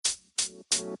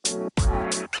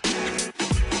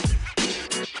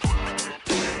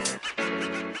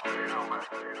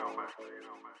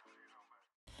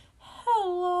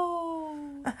Hello.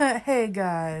 Hey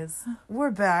guys,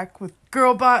 we're back with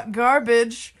Girlbot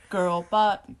Garbage.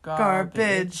 Girlbot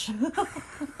Garbage.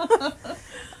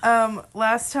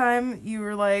 Last time you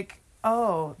were like,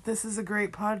 oh, this is a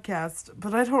great podcast,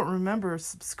 but I don't remember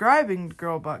subscribing to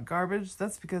Girlbot Garbage.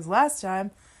 That's because last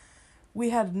time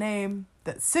we had a name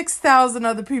that 6,000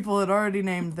 other people had already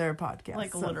named their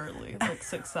podcast. Literally,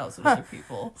 6,000 other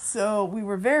people. So we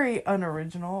were very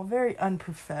unoriginal, very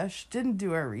unprofesh, didn't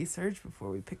do our research before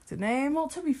we picked a name. Well,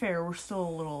 to be fair, we're still a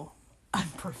little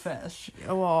unprofesh.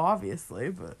 Well,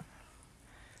 obviously, but...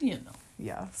 You know.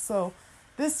 Yeah, so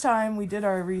this time we did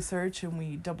our research and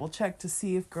we double-checked to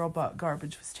see if Girlbot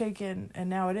Garbage was taken, and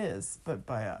now it is, but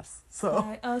by us. So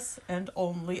By us and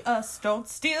only us. Don't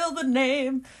steal the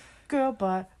name.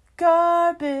 Girlbot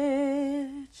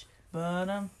Garbage. But,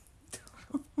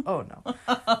 Oh, no.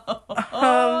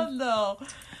 oh, no.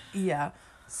 Yeah,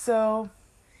 so...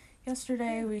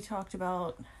 Yesterday we talked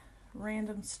about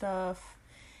random stuff.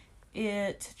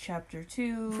 It, Chapter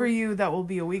 2. For you, that will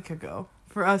be a week ago.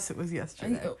 For us, it was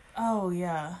yesterday. Oh,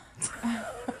 yeah.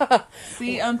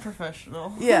 The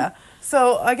unprofessional. Yeah,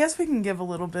 so I guess we can give a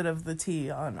little bit of the tea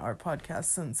on our podcast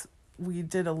since we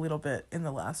did a little bit in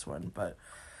the last one, but...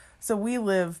 So we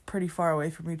live pretty far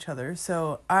away from each other.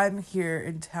 So I'm here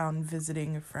in town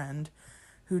visiting a friend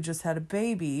who just had a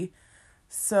baby.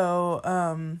 So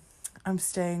I'm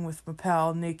staying with my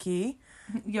pal, Nikki.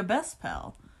 Your best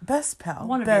pal. Best pal.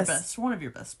 One of your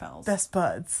best pals. Best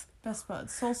buds. Best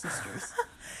buds. Soul sisters.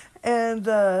 And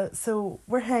so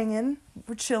we're hanging.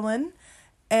 We're chilling.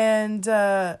 And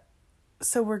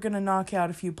so we're going to knock out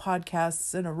a few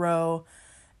podcasts in a row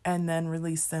and then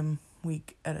release them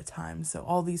week at a time. So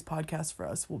all these podcasts for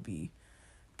us will be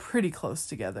pretty close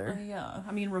together. Yeah.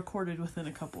 I mean, recorded within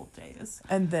a couple of days.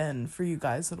 And then for you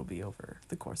guys, it'll be over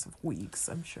the course of weeks,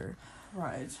 I'm sure.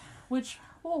 Right. Which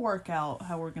we'll work out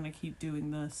how we're going to keep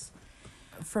doing this.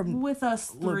 From with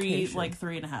us location.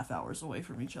 3.5 hours away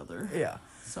from each other. Yeah.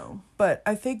 So. But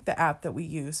I think the app that we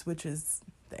use, which is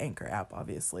the Anchor app,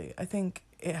 obviously, I think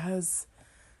it has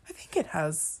the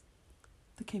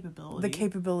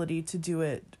capability to do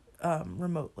it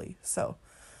remotely. So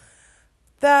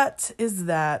that is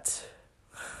that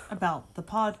about the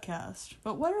podcast.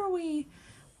 But what are we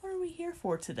here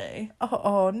for today?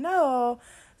 Oh no.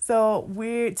 So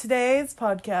today's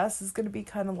podcast is going to be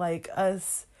kind of like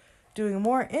us doing a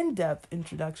more in-depth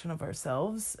introduction of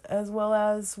ourselves, as well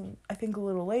as I think a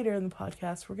little later in the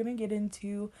podcast we're going to get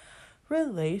into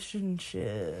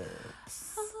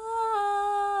relationships.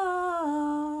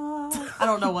 I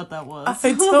don't know what that was.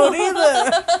 I don't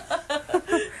either.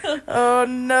 Oh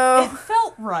no. It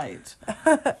felt right.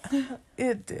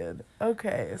 It did.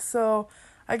 Okay, so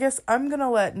I guess I'm going to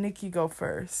let Nikki go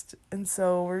first. And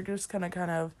so we're just going to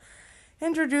kind of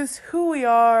introduce who we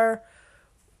are,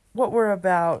 what we're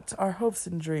about, our hopes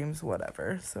and dreams,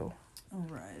 whatever. So all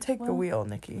right. Take the wheel,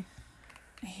 Nikki.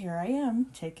 Here I am,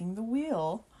 taking the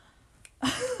wheel.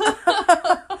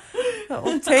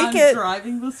 I'm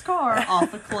driving this car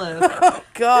off a cliff. Oh,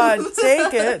 God.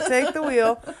 Take it. Take the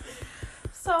wheel.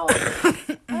 So,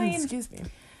 I mean, excuse me.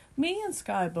 Me and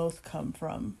Sky both come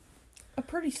from a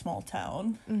pretty small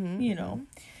town, you know.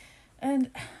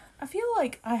 And I feel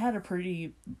like I had a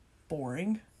pretty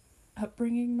boring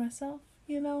upbringing myself,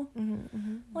 you know.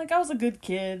 Like, I was a good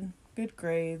kid, good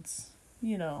grades,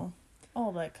 you know,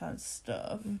 all that kind of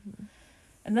stuff.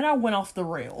 And then I went off the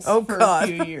rails for a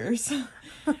few years.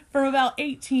 From about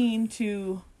 18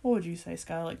 to, what would you say,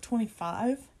 Sky, like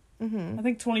 25? I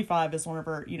think 25 is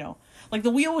whenever, you know, like the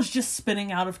wheel was just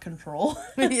spinning out of control.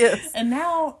 Yes. And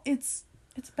now it's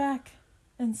back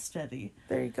and steady.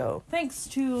 There you go. Thanks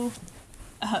to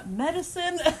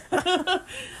medicine,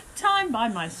 time by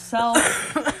myself,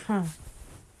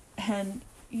 and,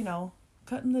 you know,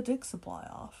 cutting the dick supply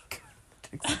off.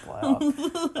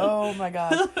 Oh my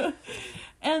God.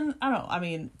 And I don't know, I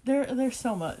mean, there's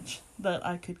so much that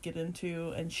I could get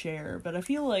into and share, but I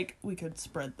feel like we could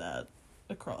spread that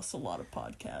across a lot of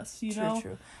podcasts, you know?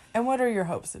 True. And what are your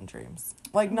hopes and dreams?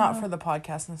 Like, not for the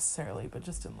podcast necessarily, but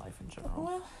just in life in general.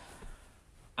 Well,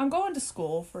 I'm going to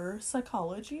school for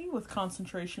psychology with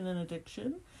concentration in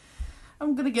addiction.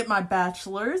 I'm gonna get my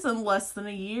bachelor's in less than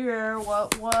a year.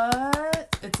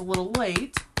 What? It's a little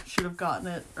late. Should have gotten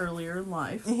it earlier in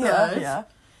life. Yeah.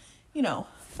 You know,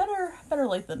 better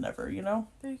late than never, you know?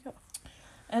 There you go.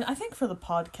 And I think for the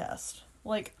podcast,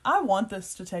 like, I want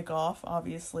this to take off,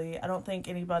 obviously. I don't think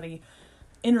anybody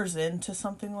enters into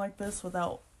something like this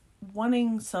without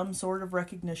wanting some sort of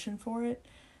recognition for it.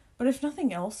 But if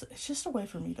nothing else, it's just a way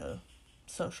for me to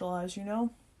socialize,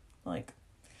 Like,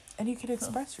 and you can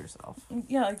express yourself.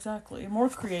 yeah, exactly. More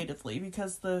creatively,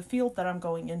 because the field that I'm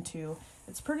going into,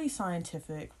 it's pretty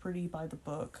scientific, pretty by the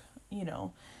book,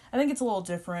 I think it's a little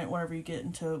different whenever you get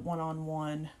into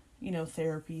one-on-one,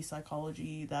 therapy,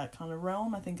 psychology, that kind of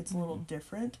realm. I think it's a little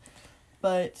different.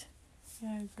 But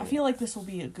yeah, I feel like this will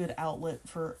be a good outlet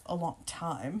for a long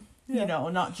time, Yeah.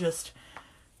 not just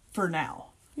for now.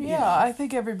 Yeah, I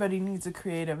think everybody needs a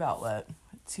creative outlet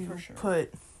to For sure.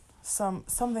 put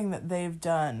something that they've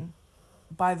done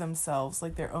by themselves,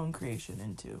 like their own creation,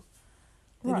 into.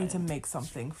 They need to make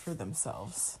something for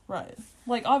themselves. Right.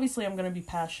 Like, obviously, I'm going to be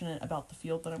passionate about the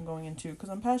field that I'm going into, because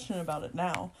I'm passionate about it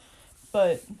now.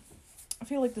 But I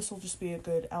feel like this will just be a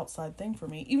good outside thing for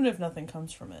me, even if nothing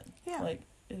comes from it. Yeah. Like,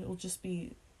 it'll just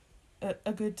be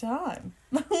a good time.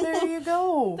 There you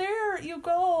go. There you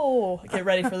go. Get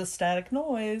ready for the static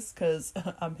noise, because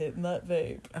I'm hitting that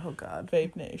vape. Oh, God.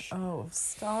 Vape Nation. Oh,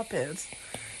 stop it.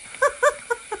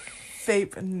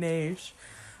 Vape Nation.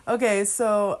 Okay,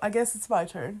 so I guess it's my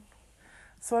turn.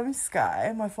 So I'm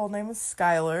Sky. My full name is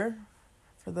Skylar,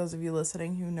 for those of you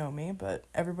listening who know me, but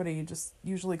everybody just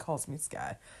usually calls me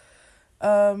Sky.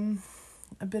 A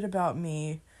bit about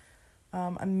me.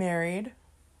 I'm married.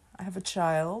 I have a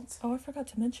child. Oh, I forgot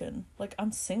to mention. Like,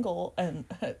 I'm single and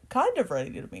kind of ready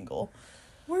to mingle.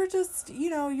 We're just,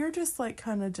 you're just like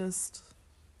kind of just,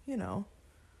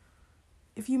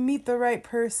 if you meet the right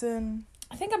person.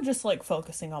 I think I'm just, like,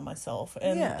 focusing on myself.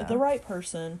 And Yeah. the right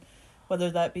person,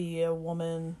 whether that be a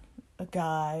woman, a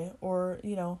guy, or,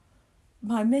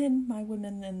 my men, my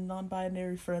women, and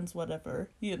non-binary friends, whatever,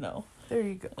 There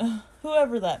you go.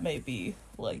 whoever that may be.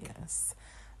 Like, Yes.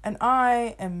 And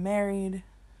I am married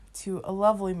to a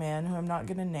lovely man who I'm not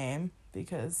going to name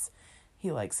because he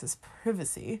likes his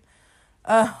privacy.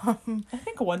 I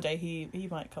think one day he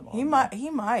might come on. He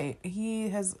might.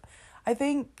 I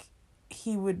think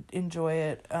he would enjoy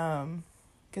it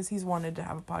because he's wanted to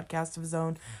have a podcast of his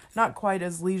own, not quite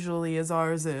as leisurely as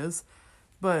ours is,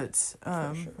 but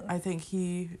For sure. I think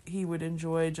he would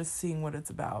enjoy just seeing what it's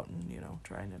about and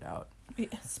trying it out.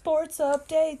 Sports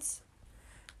updates.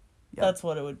 Yep. That's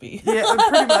what it would be. Yeah,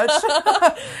 pretty much.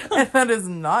 And that is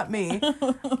not me.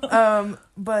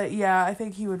 But yeah, I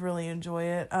think he would really enjoy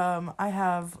it. I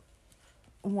have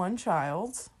one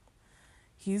child.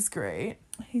 He's great.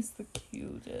 He's the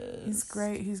cutest. He's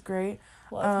great.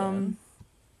 Love him.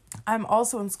 I'm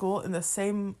also in school, in the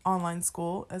same online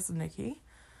school as Nikki.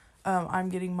 I'm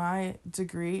getting my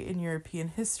degree in European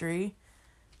history.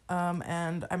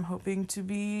 And I'm hoping to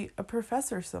be a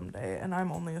professor someday. And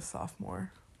I'm only a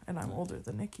sophomore. And I'm older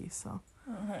than Nikki, so.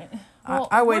 All right.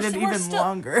 I waited even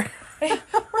longer.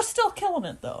 We're still killing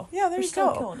it, though. Yeah, there we're you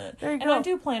still go. killing it. There you and go. I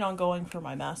do plan on going for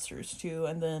my master's, too,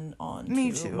 and then on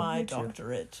to my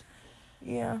doctorate.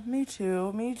 Yeah, me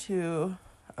too.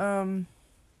 So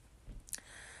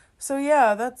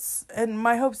yeah, that's, and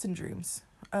my hopes and dreams.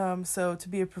 So to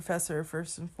be a professor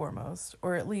first and foremost,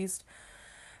 or at least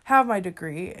have my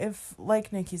degree. If,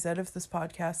 like Nikki said, if this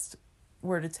podcast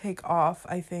were to take off,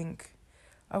 I think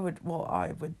I would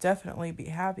definitely be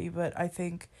happy, but I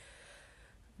think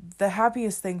the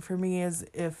happiest thing for me is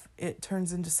if it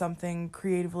turns into something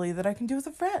creatively that I can do with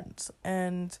a friend,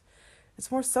 and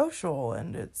it's more social,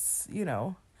 and it's,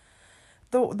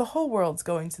 the whole world's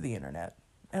going to the internet,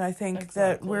 and I think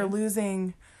that we're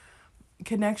losing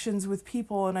connections with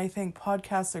people, and I think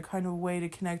podcasts are kind of a way to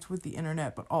connect with the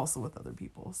internet, but also with other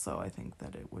people, so I think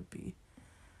that it would be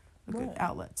a good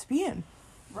outlet to be in.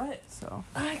 Right. So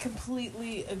I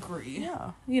completely agree.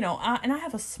 yeah. And I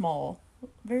have a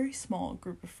very small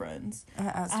group of friends.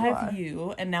 As I have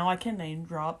you, and now I can name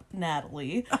drop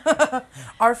Natalie.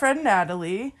 Our friend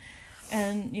Natalie.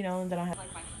 And, and then I have...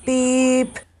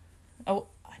 Beep. Oh,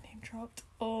 I name dropped.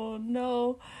 Oh,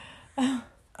 no.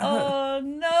 Oh,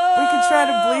 no. We can try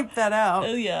to bleep that out.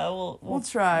 Yeah, we'll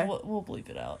try. We'll bleep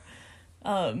it out.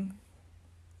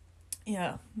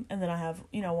 Yeah, and then I have,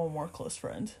 one more close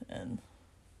friend, and...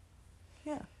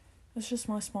 Yeah. It's just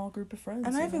my small group of friends.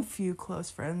 And I have a few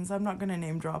close friends. I'm not going to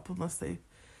name drop unless they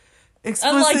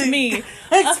unlike me.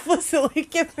 explicitly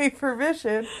give me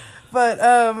permission. But,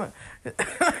 I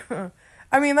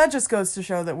mean, that just goes to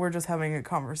show that we're just having a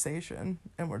conversation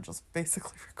and we're just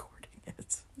basically recording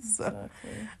it. So,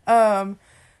 exactly.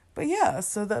 But yeah,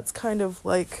 so that's kind of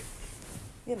like,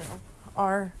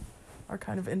 our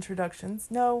kind of introductions.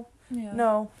 No.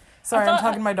 Sorry, I'm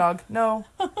talking to my dog. No.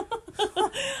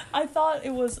 I thought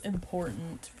it was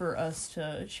important for us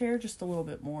to share just a little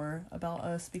bit more about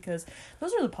us, because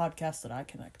those are the podcasts that I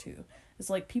connect to. is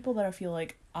like people that I feel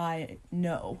like I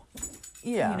know.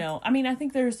 Yeah. You know, I mean, I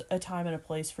think there's a time and a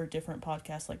place for different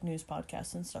podcasts, like news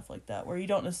podcasts and stuff like that, where you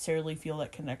don't necessarily feel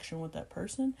that connection with that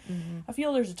person. Mm-hmm. I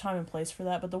feel there's a time and place for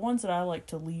that, but the ones that I like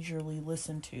to leisurely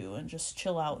listen to and just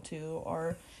chill out to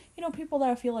are, you know, people that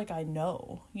I feel like I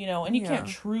know, you know, and you can't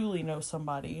truly know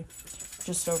somebody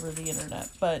just over the internet,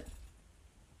 but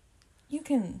you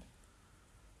can,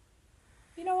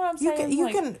 you know what I'm saying?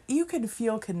 You can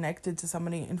feel connected to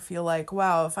somebody and feel like,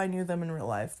 wow, if I knew them in real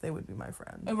life, they would be my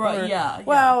friend. Right, or, yeah.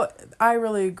 Wow, I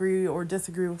really agree or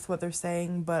disagree with what they're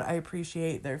saying, but I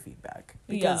appreciate their feedback.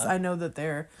 Because I know that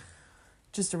they're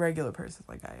just a regular person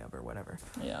like I am or whatever.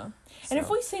 Yeah. So. And if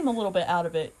we seem a little bit out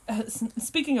of it,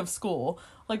 speaking of school,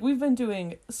 like we've been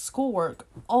doing schoolwork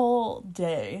all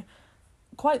day.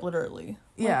 Quite literally.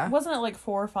 Like, yeah. Wasn't it like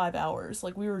 4 or 5 hours?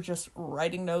 Like we were just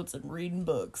writing notes and reading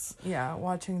books. Yeah,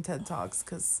 watching TED Talks,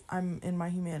 because I'm in my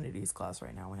humanities class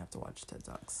right now. We have to watch TED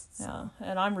Talks. So. Yeah,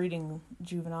 and I'm reading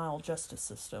Juvenile Justice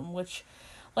System, which,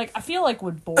 like, I feel like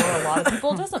would bore a lot of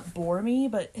people. It doesn't bore me,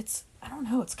 but it's, I don't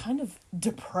know, it's kind of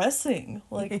depressing.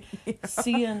 Like,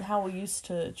 seeing how we used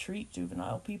to treat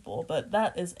juvenile people. But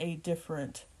that is a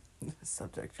different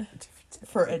subject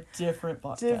for a different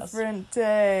podcast. Different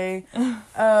day.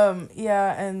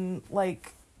 Yeah, and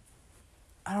like,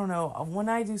 I don't know, when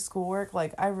I do schoolwork,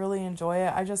 like I really enjoy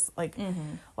it. I just like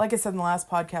like I said in the last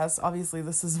podcast, obviously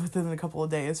this is within a couple of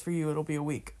days. For you it'll be a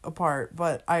week apart,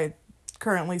 but I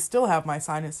currently still have my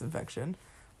sinus infection.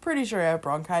 Pretty sure I have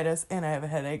bronchitis and I have a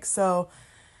headache, so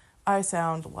I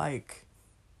sound like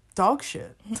dog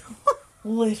shit.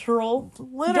 Literal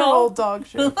dog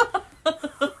shit.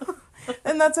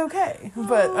 And that's okay.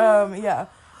 But yeah.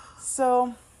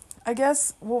 So I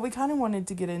guess what we kind of wanted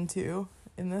to get into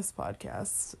in this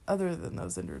podcast, other than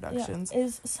those introductions,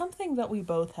 is something that we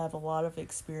both have a lot of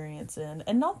experience in,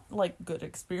 and not like good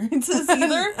experiences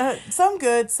either. Some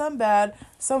good, some bad,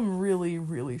 some really,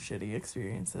 really shitty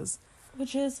experiences.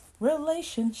 Which is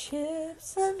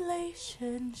relationships.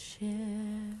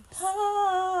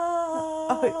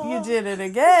 Oh, you did it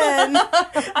again.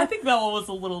 I think that one was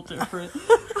a little different.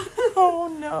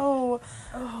 Oh no.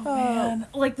 Oh man.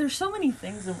 Like there's so many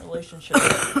things in relationships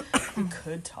that we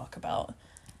could talk about.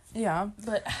 Yeah.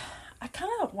 But I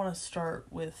kind of want to start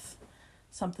with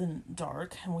something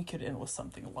dark, and we could end with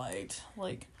something light.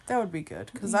 Like that would be good,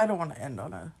 because I don't want to end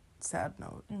on a sad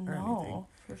note or anything. No,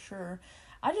 for sure.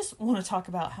 I just want to talk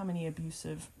about how many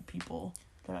abusive people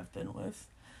that I've been with.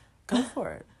 Go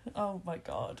for it. Oh my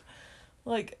god.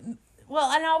 Like,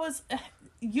 well, and I was,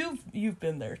 you've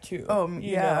been there too. Oh,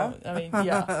 you yeah. know? I mean,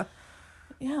 yeah.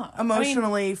 Yeah.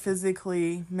 Emotionally,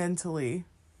 physically, mentally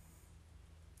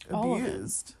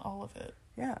abused. All of it.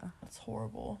 Yeah. That's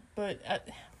horrible. But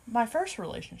my first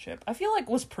relationship, I feel like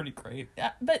was pretty great.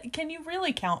 But can you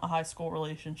really count a high school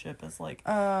relationship as like...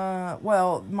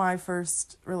 Well, my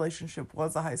first relationship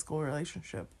was a high school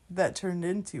relationship that turned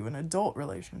into an adult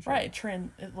relationship. Right.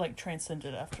 It like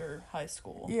transcended after high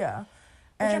school. Yeah. Which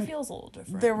and I feel is a little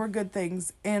different. There were good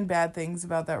things and bad things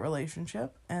about that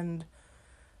relationship. And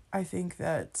I think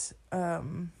that,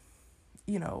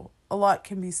 you know, a lot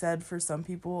can be said for some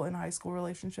people in high school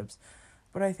relationships.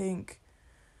 But I think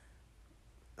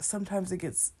sometimes it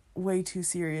gets way too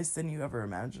serious than you ever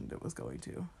imagined it was going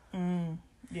to.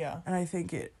 Yeah. And I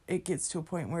think it gets to a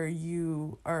point where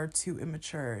you are too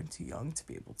immature and too young to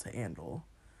be able to handle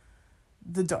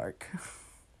the dark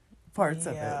parts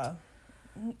of it.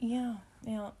 Yeah.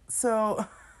 So,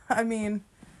 I mean,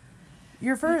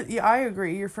 your first, I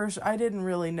agree. Your first, I didn't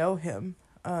really know him,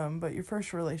 but your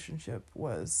first relationship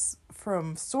was,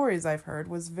 from stories I've heard,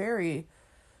 was very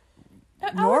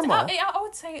normal. I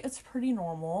would say it's pretty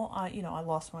normal. I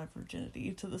lost my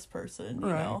virginity to this person, you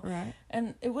know. Right.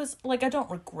 And it was, like, I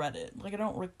don't regret it. Like, I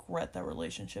don't regret that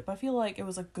relationship. I feel like it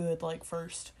was a good, like,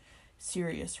 first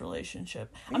serious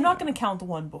relationship. Yeah. I'm not going to count the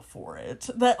one before it.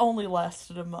 That only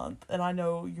lasted a month. And I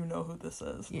know you know who this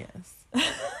is. Yes.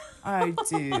 I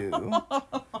do.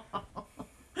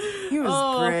 He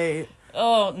was great.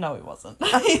 Oh, no, he wasn't.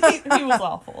 he was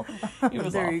awful. He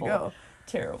was there awful. You go.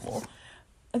 Terrible.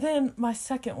 And then my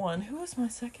second one. Who was my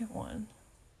second one?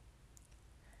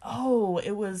 Oh,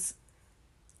 it was...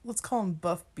 Let's call him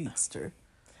Buff Beatster.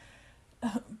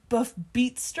 Buff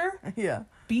Beatster? Yeah.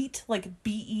 Beat? Like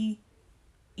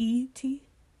B-E-E-T?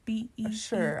 B-E-E-T?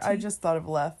 Sure. I just thought of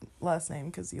last name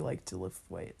because you like to lift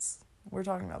weights. We're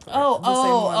talking about the same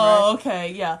one, right?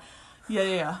 Okay. Yeah.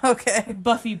 Okay.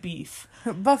 Buffy Beef.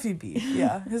 Buffy Beef,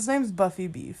 yeah. His name's Buffy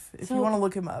Beef. If you want to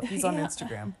look him up, he's on yeah.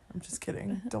 Instagram. I'm just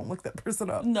kidding. Don't look that person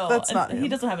up. No, that's not him. He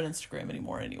doesn't have an Instagram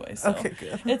anymore anyway, so okay,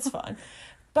 good. It's fine.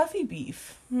 Buffy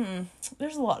Beef.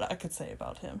 There's a lot I could say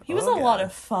about him. He was a God. lot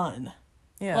of fun.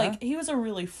 Yeah. Like, he was a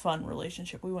really fun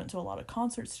relationship. We went to a lot of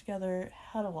concerts together,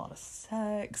 had a lot of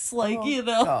sex, like, Oh, you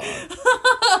know. God.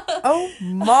 Oh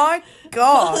my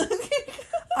God.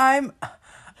 I'm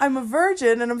a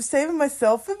virgin and I'm saving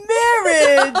myself for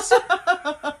marriage.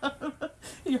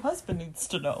 Your husband needs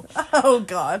to know. Oh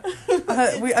God.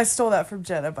 I stole that from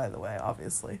Jenna, by the way,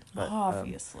 obviously. But,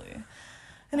 Obviously.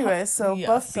 Anyway, so Yeah,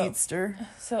 Buff so- Beatster.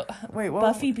 So, Wait, what?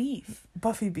 Buffy Beef.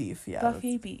 Buffy Beef, yeah.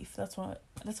 Buffy Beef. That's what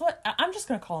I'm just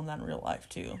gonna call him that in real life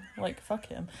too. Like, fuck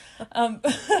him.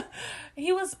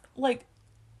 He was like,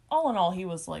 all in all, he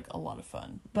was like a lot of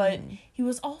fun, but he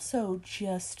was also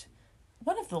just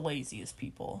one of the laziest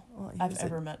people I've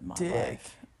ever met in my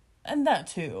life. And that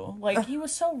too. Like, he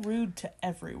was so rude to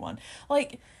everyone.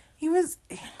 Like, He was,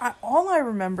 all I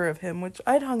remember of him, which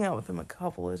I'd hung out with him a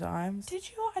couple of times. did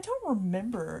you? I don't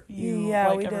remember you Yeah,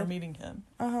 like we ever did. meeting him.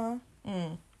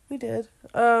 We did.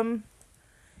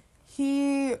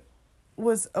 He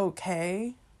was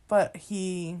okay, but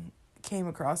he came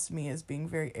across to me as being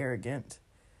very arrogant.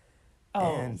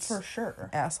 Oh, And for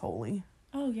sure. assholey.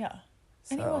 Oh, yeah.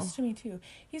 And he So- was to me, too.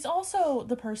 He's also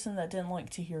the person that didn't like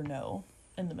to hear no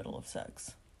in the middle of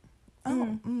sex.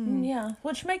 Oh, Yeah.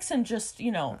 Which makes him just,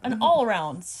 you know, an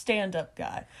all-around stand-up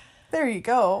guy. there you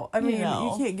go. I mean,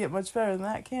 know. you can't get much better than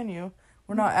that, can you?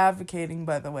 We're not advocating,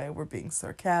 by the way. We're being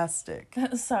sarcastic.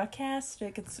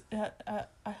 Sarcastic. It's.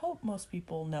 I hope most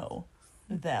people know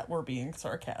that we're being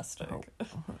sarcastic.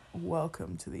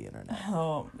 Welcome to the internet.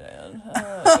 Oh, man.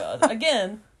 Oh, God.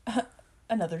 Again,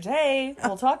 another day.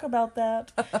 We'll talk about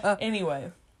that.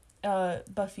 Anyway,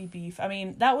 Buffy Beef. I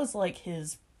mean, that was like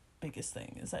his biggest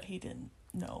thing, is that he didn't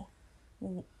know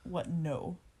what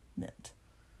no meant.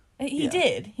 And he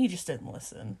did. He just didn't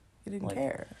listen. He didn't Like,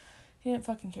 care. He didn't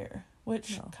fucking care.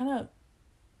 Which kind of...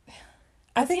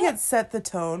 I think feel- it set the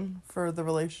tone for the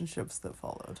relationships that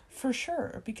followed. For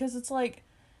sure. Because it's like...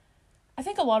 I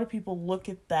think a lot of people look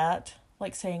at that,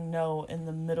 like saying no in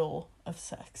the middle of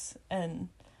sex. And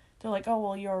they're like, oh,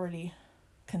 well, you already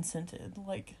consented.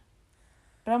 Like...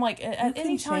 But I'm like, at can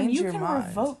any time, change you your can mind.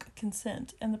 revoke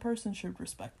consent. And the person should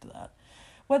respect that.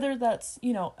 Whether that's,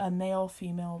 you know, a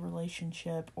male-female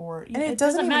relationship or... And it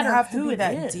doesn't even matter have to who be it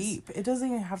that is. deep. It doesn't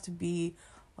even have to be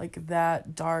like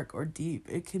that dark or deep.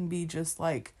 It can be just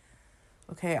like,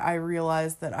 okay, I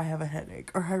realized that I have a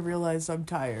headache, or I realized I'm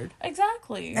tired.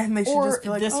 Exactly. And they should or just be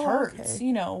like, this "Oh, hurts, okay."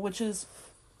 you know, which is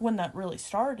when that really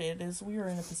started, is we were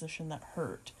in a position that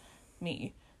hurt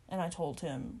me. And I told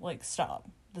him, like, stop,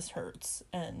 this hurts.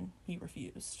 And he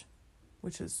refused.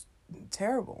 Which is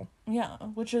terrible. Yeah,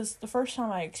 which is the first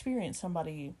time I experienced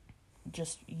somebody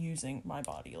just using my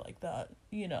body like that,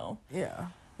 you know. Yeah.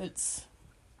 It's...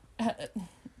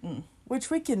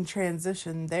 Which we can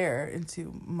transition there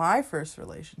into my first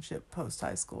relationship post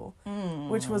high school,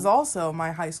 which was also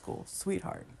my high school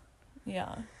sweetheart.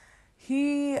 Yeah.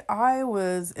 I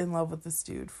was in love with this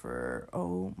dude for,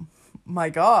 oh my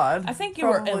God. I think you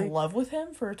were in love with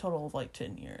him for a total of like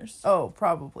 10 years. Oh,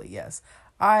 probably, yes.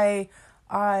 I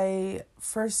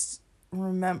first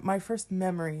remember, my first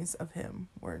memories of him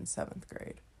were in 7th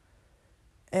grade.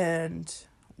 And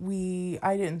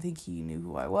I didn't think he knew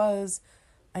who I was.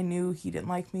 I knew he didn't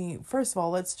like me. First of all,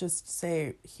 let's just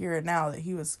say here and now that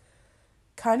he was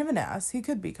kind of an ass. He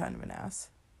could be kind of an ass.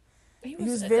 He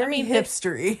was very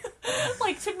hipstery.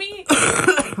 Like, to me,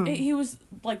 he was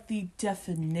like the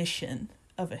definition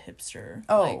of a hipster.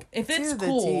 Oh, like, if to it's the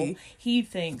cool, T. he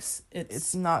thinks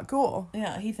It's not cool.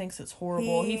 yeah, he thinks it's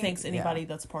horrible. He thinks anybody yeah.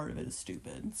 that's part of it is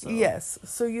stupid. So. Yes.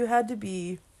 So you had to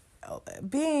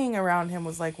being around him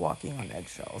was like walking on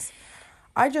eggshells.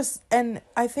 And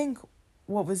I think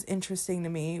what was interesting to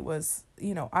me was,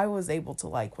 you know, I was able to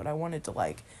like what I wanted to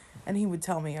like, and he would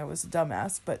tell me I was a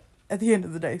dumbass, but at the end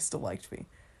of the day, still liked me.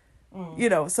 You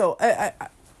know, so I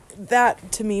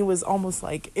that to me was almost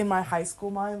like, in my high school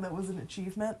mind, that was an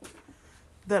achievement,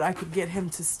 that I could get him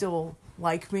to still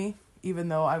like me, even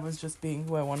though I was just being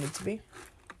who I wanted to be.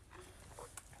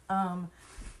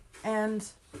 And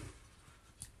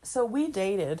so we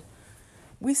dated.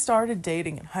 We started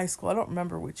dating in high school. I don't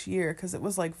remember which year, because it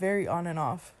was like very on and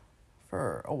off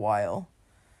for a while.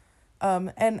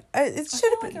 And it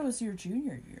should have like been... it was your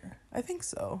junior year. I think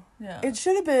so. Yeah. It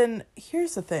should have been...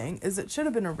 Here's the thing, is it should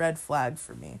have been a red flag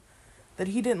for me that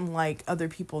he didn't like other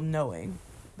people knowing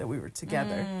that we were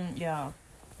together. Yeah.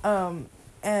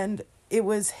 And it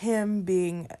was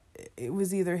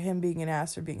either him being an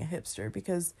ass or being a hipster,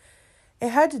 because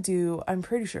I'm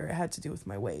pretty sure it had to do with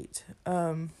my weight.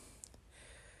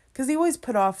 Because he always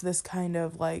put off this kind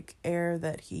of like air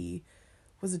that he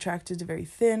was attracted to very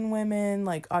thin women,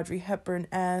 like Audrey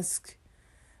Hepburn-esque.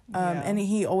 And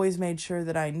he always made sure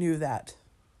that I knew that.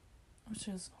 Which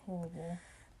is horrible.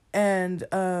 And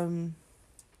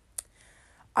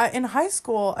in high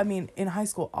school,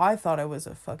 I thought I was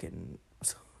a fucking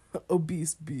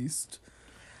obese beast.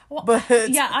 Well, but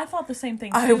I thought the same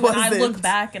thing too. I look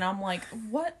back and I'm like,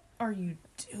 what are you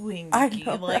doing, Nikki? I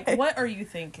know, like, right? What are you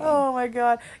thinking? Oh my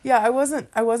god. Yeah, I wasn't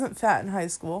fat in high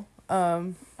school.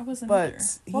 I wasn't but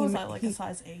either. What was I, like a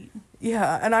size 8?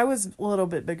 Yeah, and I was a little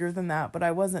bit bigger than that, but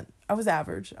I was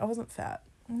average. I wasn't fat.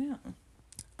 Yeah.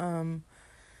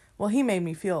 Well, he made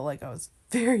me feel like I was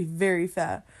very, very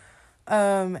fat.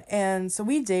 And so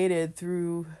we dated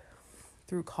through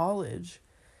college.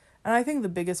 And I think the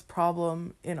biggest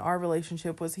problem in our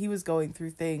relationship was he was going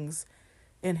through things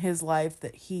in his life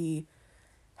that he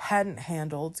couldn't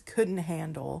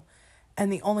handle.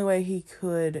 And the only way he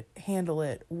could handle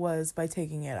it was by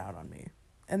taking it out on me.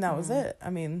 And that was it. I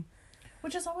mean...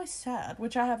 Which is always sad,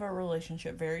 which I have a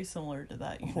relationship very similar to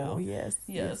that, you know. Oh, yes.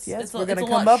 Yes. We're going to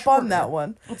come up on that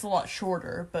one. It's a lot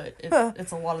shorter, but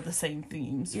it's a lot of the same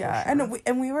themes. Yeah, for sure.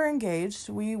 and we were engaged.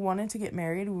 We wanted to get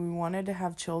married. We wanted to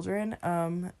have children.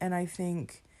 And I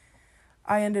think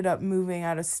I ended up moving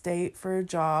out of state for a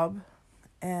job.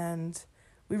 And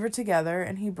we were together,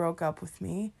 and he broke up with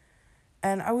me.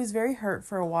 And I was very hurt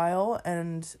for a while.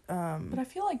 And but I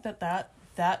feel like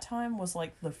that time was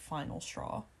like the final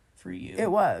straw for you. It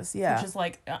was, yeah. Which is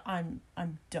like, I'm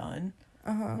done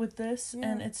with this,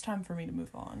 and it's time for me to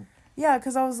move on. Yeah,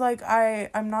 because I was like,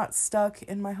 I'm not stuck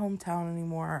in my hometown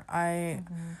anymore.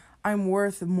 I'm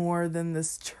worth more than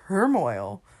this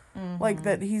turmoil, like,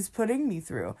 that he's putting me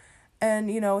through. And,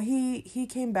 you know, he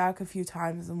came back a few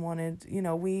times and wanted, you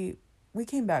know, we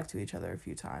came back to each other a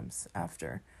few times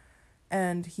after.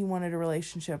 And he wanted a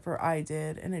relationship, or I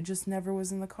did, and it just never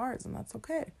was in the cards, and that's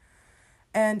okay.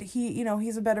 And he, you know,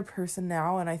 he's a better person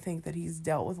now, and I think that he's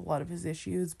dealt with a lot of his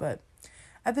issues, but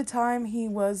at the time he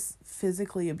was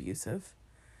physically abusive.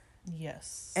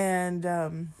 Yes. And I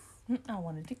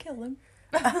wanted to kill him.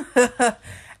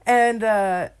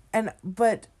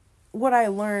 But what I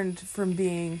learned from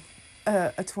being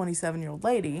a 27-year-old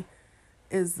lady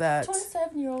is that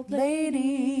 27-year-old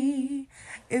lady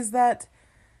is that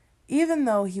even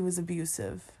though he was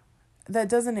abusive, that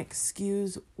doesn't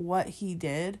excuse what he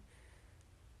did.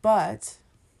 But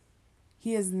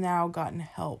he has now gotten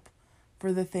help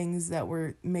for the things that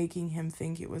were making him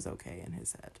think it was okay in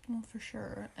his head. Well, for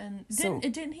sure. And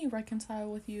didn't he reconcile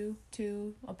with you,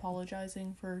 too,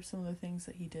 apologizing for some of the things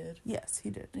that he did? Yes, he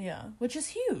did. Yeah, which is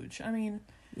huge. I mean...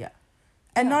 Yeah.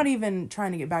 And not even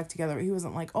trying to get back together. He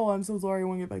wasn't like, oh, I'm so sorry, I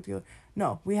want to get back together.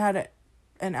 No, we had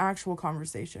an actual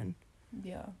conversation.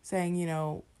 Yeah. Saying, you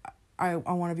know, I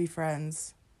want to be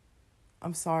friends.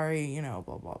 I'm sorry, you know,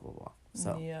 blah, blah, blah, blah.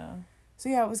 So yeah,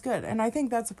 it was good, and I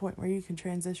think that's a point where you can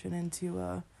transition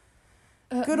into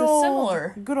good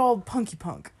old punky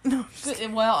punk. No,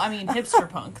 well, I mean hipster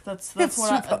punk. That's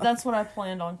what I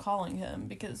planned on calling him,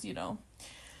 because you know.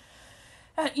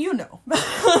 Yeah.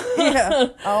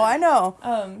 Oh, I know.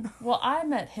 Well, I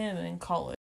met him in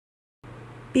college.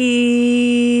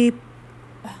 Beep.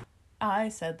 I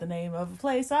said the name of a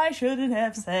place I shouldn't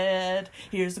have said.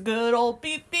 Here's a good old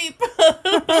beep beep.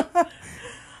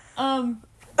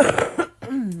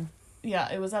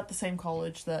 Yeah, it was at the same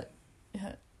college that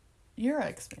your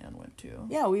ex-man went to.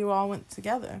 Yeah, we all went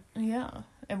together. Yeah,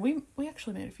 and we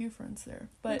actually made a few friends there.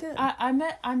 But I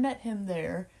met him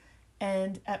there,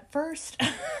 and at first,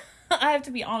 I have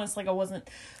to be honest, like I wasn't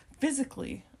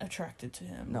physically attracted to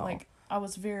him. No. Like I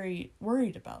was very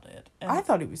worried about it. And I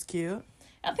thought he was cute.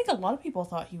 I think a lot of people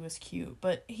thought he was cute,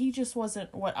 but he just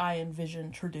wasn't what I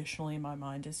envisioned traditionally in my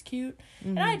mind as cute. Mm-hmm.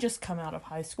 And I just come out of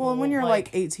high school. Well, and when you're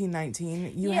like 18,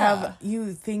 19,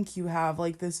 you think you have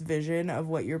like this vision of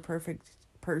what your perfect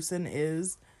person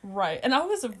is. Right. And I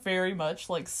was very much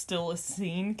like still a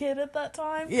scene kid at that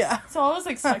time. Yeah. So I was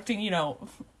expecting, you know,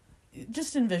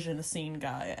 just envision a scene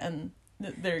guy, and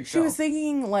there you go. She was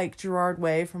thinking like Gerard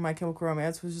Way from My Chemical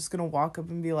Romance was just going to walk up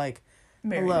and be like,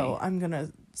 hello, I'm going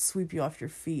to sweep you off your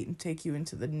feet and take you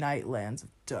into the night lands of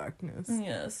darkness.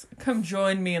 Yes. Come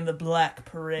join me in the Black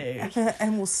Parade.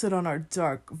 And we'll sit on our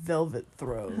dark velvet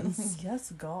thrones.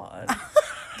 Yes, God.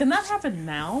 Can that happen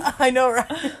now? I know,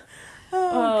 right?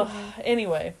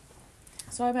 Anyway,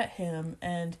 so I met him,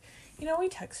 and, you know, we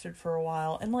texted for a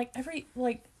while, and,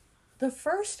 the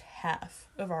first half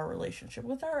of our relationship,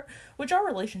 which our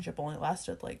relationship only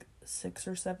lasted, 6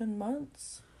 or 7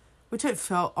 months. Which it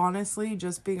felt, honestly,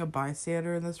 just being a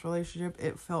bystander in this relationship,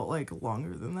 it felt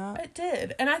longer than that. It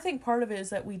did. And I think part of it is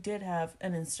that we did have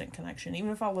an instant connection. Even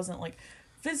if I wasn't,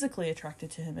 physically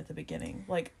attracted to him at the beginning.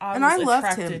 Like, I And was I loved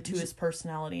attracted him. to his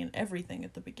personality and everything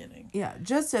at the beginning. Yeah,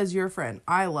 just as your friend,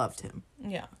 I loved him.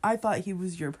 Yeah. I thought he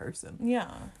was your person.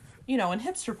 Yeah. You know, in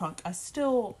hipster punk, I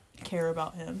still care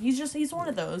about him. He's one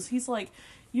of those. He's like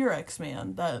your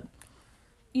ex-man that,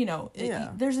 you know,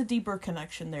 there's a deeper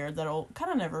connection there that'll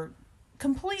kind of never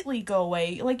completely go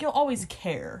away. Like, you'll always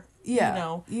care. Yeah. You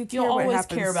know, You'll always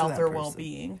care about their person.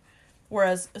 well-being.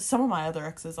 Whereas some of my other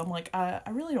exes, I'm like, I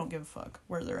really don't give a fuck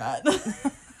where they're at.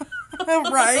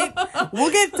 Right?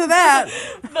 We'll get to that.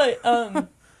 But,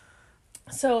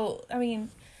 so, I mean,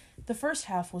 the first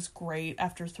half was great.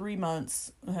 After 3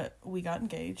 months, we got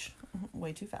engaged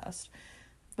way too fast.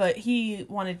 But he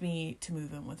wanted me to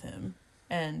move in with him.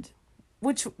 And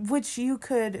Which you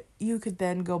could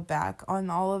then go back on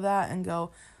all of that and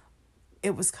go,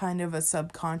 it was kind of a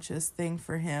subconscious thing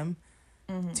for him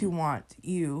to want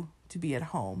you to be at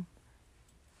home,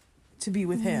 to be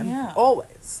with him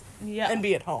always, and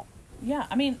be at home. Yeah,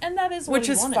 I mean, and that is what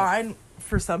he wanted. Which is fine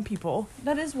for some people.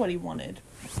 That is what he wanted.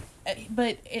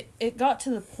 But it got to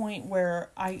the point where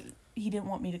he didn't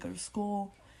want me to go to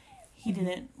school. He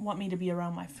didn't want me to be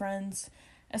around my friends,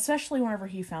 especially whenever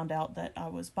he found out that I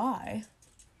was bi.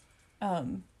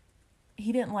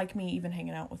 He didn't like me even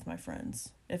hanging out with my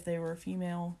friends, if they were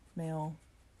female, male,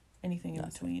 anything in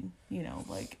between. You know,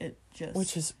 like, it just...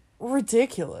 Which is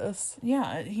ridiculous.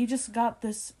 Yeah, he just got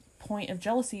this point of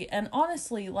jealousy, and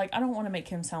honestly, like, I don't want to make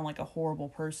him sound like a horrible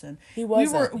person. He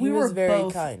wasn't. We was were very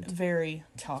both kind. very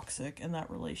toxic in that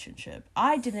relationship.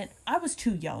 I was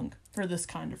too young for this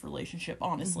kind of relationship,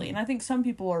 honestly, and I think some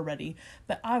people are ready,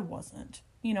 but I wasn't.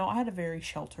 You know, I had a very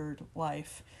sheltered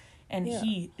life, and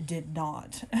he did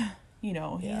not. You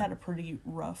know, he had a pretty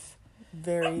rough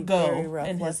very rough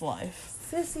in his life.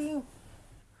 Sissy.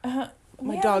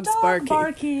 My dog's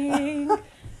barking.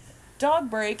 Dog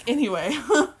break. Anyway.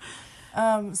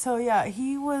 So yeah,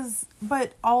 he was,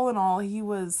 but all in all, he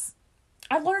was...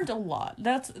 I learned a lot.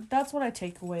 That's what I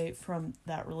take away from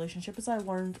that relationship, is I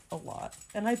learned a lot.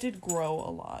 And I did grow a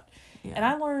lot. Yeah. And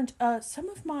I learned some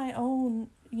of my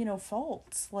own, you know,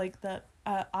 faults. Like that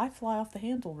I fly off the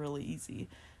handle really easy.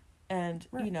 And,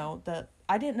 you know, that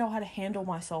I didn't know how to handle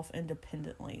myself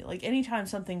independently. Like, anytime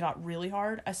something got really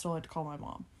hard, I still had to call my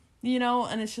mom. You know,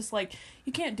 and it's just like,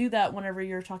 you can't do that whenever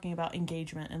you're talking about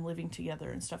engagement and living together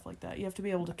and stuff like that. You have to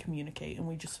be able to communicate, and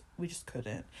we just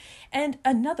couldn't. And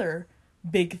another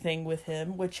big thing with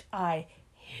him, which I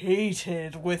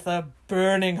hated with a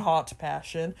burning hot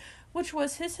passion, which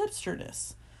was his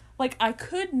hipsterness. Like, I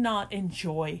could not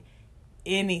enjoy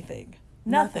anything.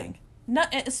 Nothing.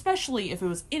 Not, especially if it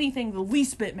was anything the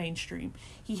least bit mainstream.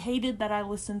 He hated that I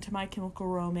listened to My Chemical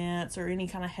Romance or any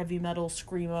kind of heavy metal,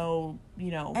 screamo,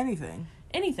 you know.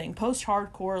 Anything.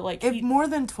 Post-hardcore. Like, if more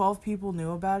than 12 people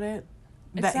knew about it,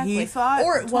 exactly. That he thought...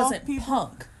 Or it wasn't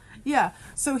punk. Yeah.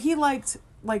 So he liked,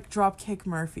 like, Dropkick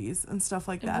Murphys and stuff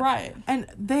like that. Right. And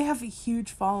they have a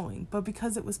huge following, but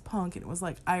because it was punk and it was,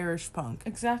 like, Irish punk.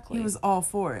 Exactly. He was all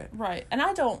for it. Right. And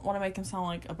I don't want to make him sound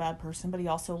like a bad person, but he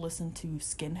also listened to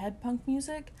skinhead punk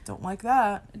music. Don't like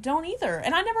that. Don't either.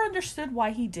 And I never understood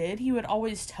why he did. He would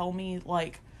always tell me,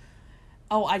 like,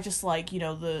 oh, I just like, you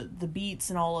know, the beats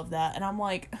and all of that. And I'm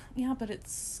like, yeah, but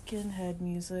it's skinhead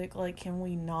music. Like, can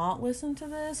we not listen to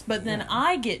this? But then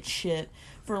I get shit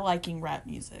for liking rap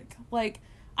music. Like,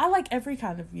 I like every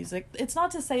kind of music. It's not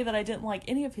to say that I didn't like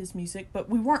any of his music, but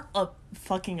we weren't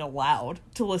fucking allowed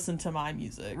to listen to my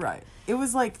music. Right. It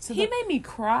was like... He made me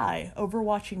cry over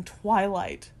watching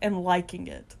Twilight and liking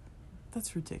it.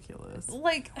 That's ridiculous.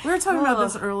 Like... We were talking about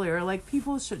this earlier. Like,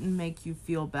 people shouldn't make you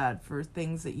feel bad for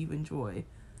things that you enjoy.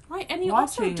 Right, and you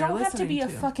also don't have to be a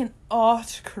fucking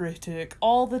art critic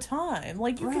all the time.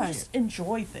 Like, you can just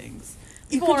enjoy things.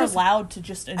 People are allowed to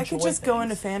just enjoy things. I could just go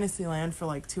into Fantasyland for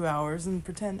like 2 hours and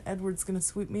pretend Edward's gonna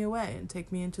sweep me away and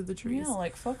take me into the trees. Yeah,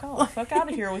 like, fuck off. Fuck out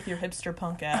of here with your hipster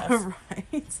punk ass.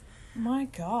 Right. My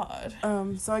God.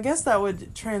 So I guess that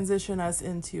would transition us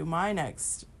into my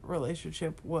next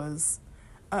relationship was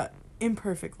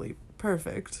imperfectly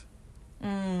perfect.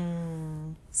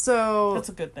 So... That's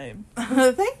a good name.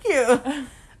 Thank you.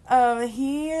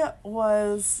 He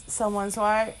was someone, so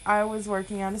I was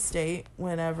working out of state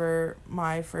whenever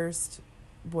my first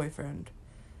boyfriend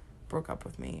broke up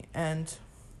with me, and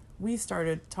we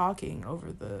started talking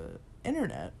over the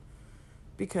internet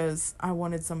because I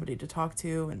wanted somebody to talk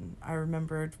to, and I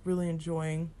remembered really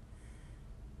enjoying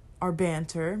our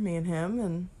banter, me and him,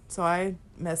 and so I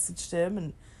messaged him,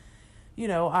 and, you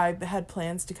know, I had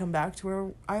plans to come back to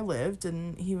where I lived,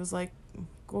 and he was like,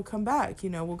 we'll come back, you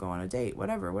know, we'll go on a date,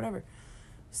 whatever.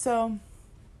 So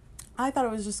I thought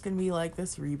it was just going to be like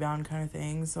this rebound kind of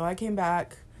thing. So I came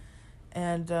back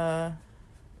And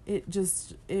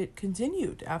it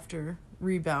continued after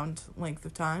rebound length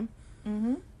of time.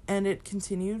 Mm-hmm. And it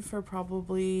continued for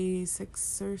probably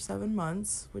 6 or 7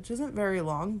 months, which isn't very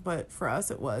long, but for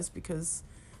us it was, because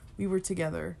we were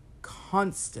together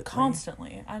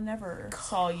constantly. I never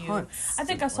saw you. I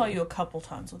think I saw you a couple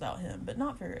times without him, but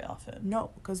not very often.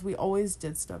 No, because we always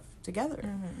did stuff together.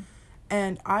 Mm-hmm.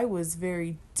 And I was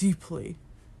very deeply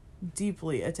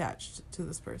attached to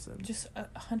this person. Just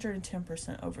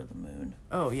 110% over the moon.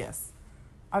 Oh, yes.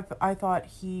 I thought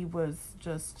he was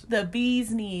just... the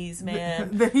bee's knees,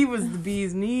 man. He was the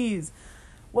bee's knees.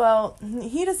 Well,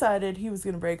 he decided he was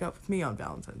going to break up with me on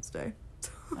Valentine's Day.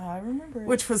 I remember it.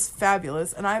 Which was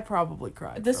fabulous, and I probably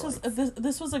cried. This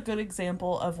was a good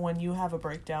example of when you have a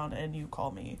breakdown and you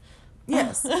call me.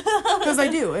 Yes, because I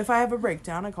do. If I have a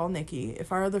breakdown, I call Nikki.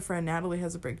 If our other friend Natalie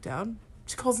has a breakdown,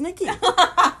 she calls Nikki.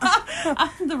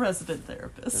 I'm the resident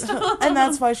therapist. And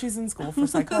that's why she's in school for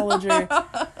psychology.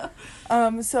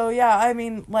 So yeah, I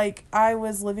mean, like, I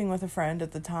was living with a friend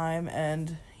at the time,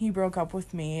 and he broke up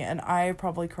with me, and I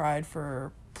probably cried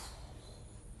for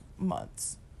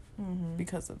months. Mm-hmm.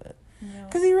 Because of it. Yeah.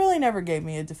 Because he really never gave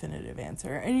me a definitive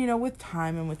answer. And, you know, with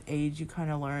time and with age, you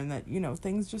kind of learn that, you know,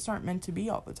 things just aren't meant to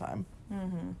be all the time.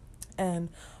 Mm-hmm. And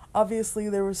obviously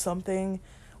there was something,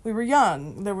 we were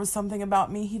young, there was something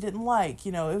about me he didn't like.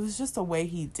 You know, it was just the way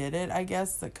he did it, I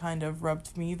guess, that kind of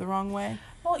rubbed me the wrong way.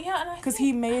 Well, yeah, and because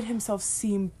he made himself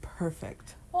seem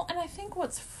perfect. Well, and I think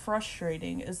what's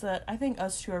frustrating is that I think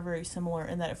us two are very similar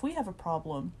in that if we have a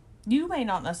problem, you may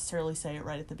not necessarily say it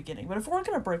right at the beginning, but if we're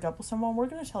going to break up with someone, we're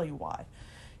going to tell you why,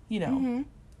 you know? Mm-hmm.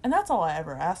 And that's all I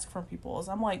ever ask from people is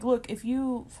I'm like, look, if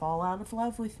you fall out of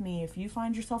love with me, if you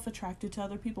find yourself attracted to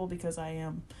other people because I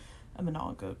am a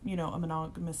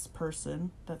monogamous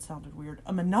person, that sounded weird,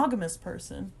 a monogamous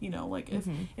person, you know, like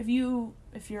if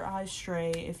your eyes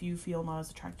stray, if you feel not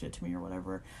as attracted to me or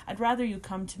whatever, I'd rather you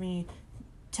come to me,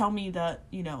 tell me that,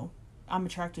 you know, I'm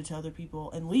attracted to other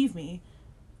people and leave me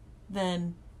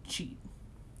than cheat.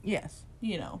 Yes.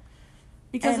 You know,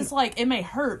 because it's like, it may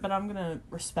hurt, but I'm gonna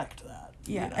respect that.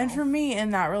 Yeah. You know? And for me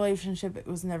in that relationship, it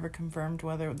was never confirmed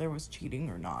whether there was cheating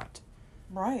or not.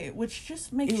 Right, which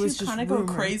just makes you kind of go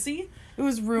crazy. It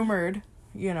was rumored,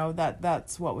 you know,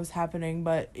 that's what was happening,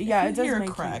 but yeah, it does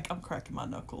make I'm cracking my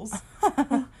knuckles.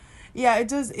 Yeah, it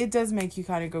does make you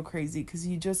kind of go crazy because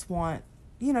you just want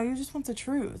the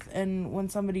truth, and when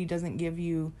somebody doesn't give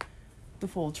you the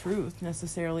full truth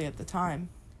necessarily at the time,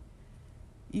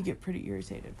 you get pretty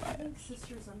irritated by it. My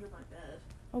sister's under my bed.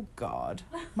 Oh God,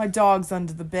 my dog's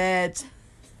under the bed.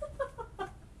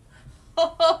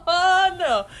 Oh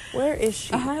no! Where is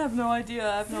she? I have no idea.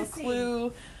 I have no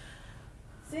clue.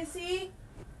 Sissy?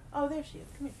 Oh, there she is.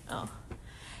 Come here. Oh,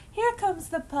 here comes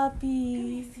the puppy. Come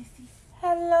here, Sissy.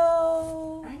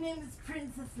 Hello. Her name is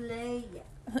Princess Leia.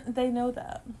 They know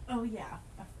that. Oh yeah.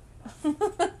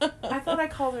 I thought I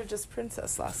called her just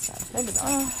Princess last time. Maybe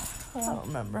not. I don't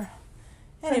remember.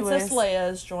 Princess Leia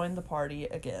has joined the party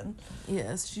again.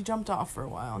 Yes, she jumped off for a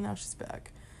while. Now she's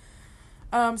back.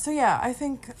 So yeah, I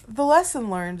think the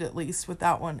lesson learned, at least with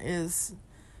that one, is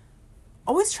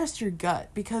always trust your gut.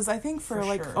 Because I think for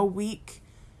like sure. a week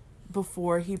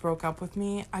before he broke up with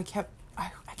me, I kept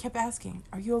asking,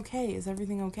 "Are you okay? Is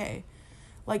everything okay?"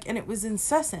 Like, and it was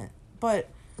incessant. But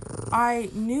I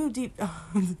knew deep...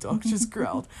 Oh, the dog just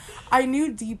growled. I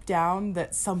knew deep down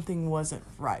that something wasn't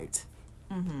right.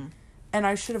 Mm-hmm. And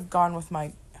I should have gone with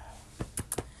my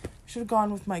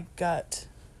gut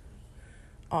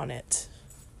on it.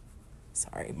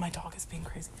 Sorry, my dog is being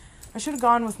crazy. I should have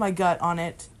gone with my gut on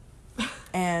it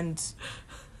and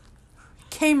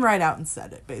came right out and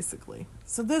said it, basically.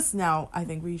 So this now, I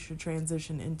think we should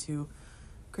transition into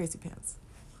Crazy Pants.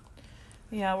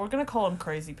 Yeah, we're going to call him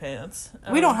Crazy Pants.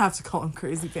 We don't have to call him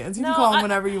Crazy Pants. You can call him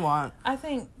whatever you want. I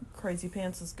think Crazy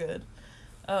Pants is good.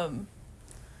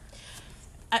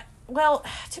 Well,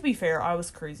 to be fair, I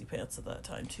was Crazy Pants at that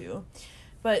time, too.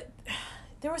 But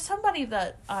there was somebody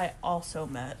that I also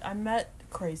met. I met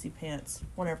Crazy Pants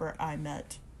whenever I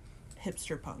met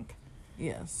Hipster Punk.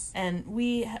 Yes. And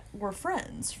we were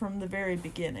friends from the very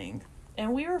beginning.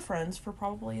 And we were friends for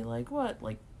probably,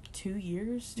 2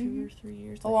 years? 2 or 3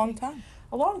 years? A long time.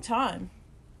 A long time.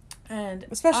 And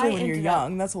especially when you're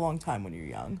young. That's a long time when you're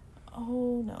young.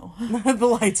 Oh, no. The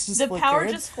lights just flickered. The power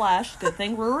just flashed. Good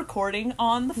thing we're recording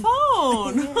on the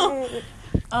phone.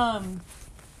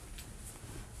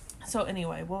 So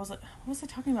anyway, what was I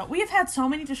talking about? We have had so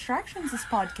many distractions this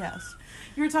podcast.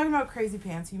 You were talking about Crazy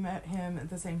Pants. You met him at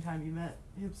the same time you met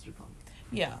Hipster Punk.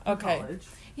 Yeah, okay. College.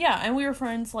 Yeah, and we were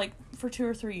friends, for 2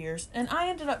 or 3 years. And I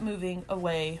ended up moving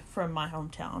away from my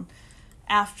hometown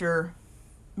after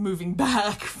moving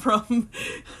back from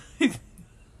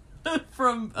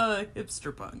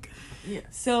hipster punk. Yeah.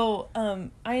 So,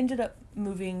 I ended up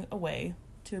moving away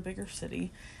to a bigger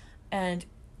city, and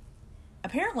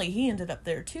apparently he ended up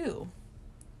there too.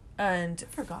 And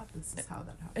I forgot this is how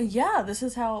that happened. yeah, this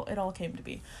is how it all came to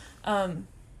be. And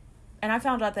I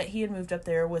found out that he had moved up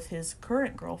there with his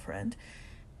current girlfriend,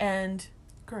 and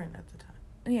Current at the time.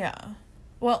 yeah.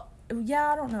 Well,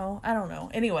 yeah, I don't know.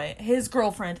 Anyway, his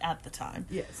girlfriend at the time.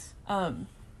 Yes.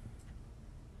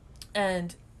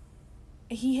 And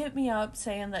he hit me up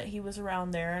saying that he was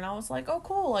around there, and I was like, oh,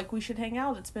 cool, like, we should hang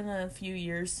out. It's been a few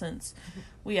years since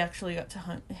we actually got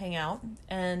to hang out,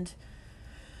 and,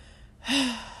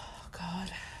 oh,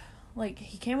 God, like,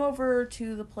 he came over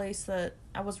to the place that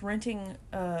I was renting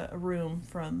a room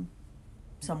from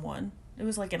someone. It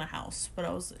was, like, in a house, but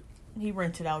he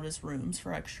rented out his rooms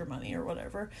for extra money or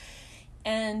whatever,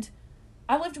 and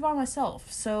I lived by myself,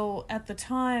 so at the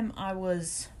time, I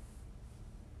was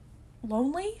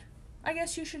lonely, I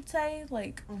guess you should say.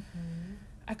 Like,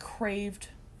 I craved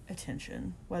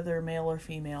attention, whether male or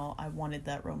female. I wanted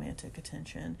that romantic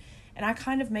attention, and I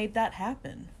kind of made that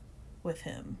happen with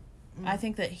him. I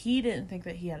think that he didn't think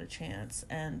that he had a chance,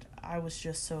 and I was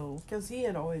just so because he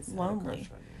had always lonely. Had a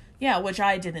crush on you. Yeah, which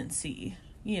I didn't see.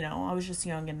 You know, I was just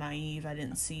young and naive. I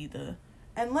didn't see the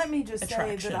And let me just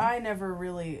attraction. say that I never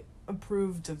really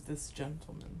approved of this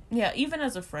gentleman. Yeah, even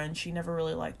as a friend, she never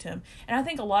really liked him. And I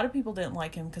think a lot of people didn't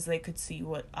like him because they could see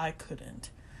what I couldn't.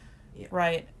 Yeah.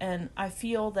 Right? And I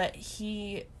feel that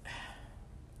I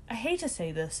hate to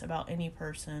say this about any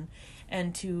person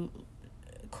and to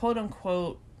quote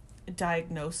unquote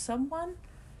diagnose someone,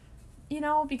 you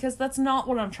know, because that's not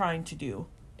what I'm trying to do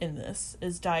in this,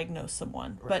 is diagnose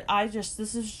someone. Right. But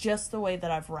this is just the way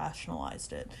that I've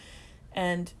rationalized it.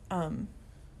 And,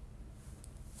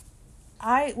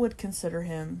 I would consider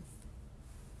him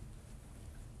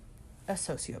a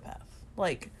sociopath.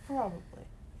 Like, Probably,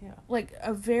 yeah. like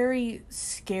a very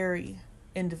scary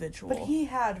individual. But he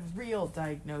had real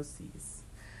diagnoses.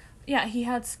 Yeah, he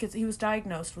was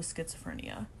diagnosed with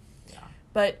schizophrenia. Yeah.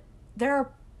 But there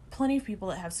are plenty of people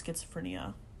that have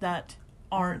schizophrenia that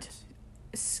aren't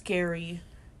scary,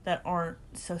 that aren't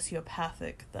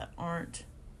sociopathic, that aren't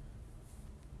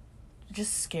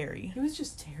just scary. He was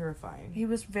just terrifying. He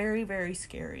was very, very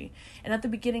scary. And at the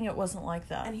beginning, it wasn't like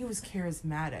that. And he was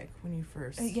charismatic when you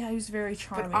first... Yeah, he was very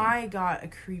charming. But I got a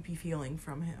creepy feeling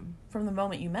from him. From the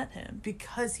moment you met him.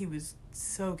 Because he was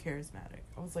so charismatic.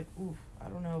 I was like, ooh, I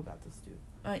don't know about this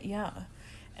dude. Yeah.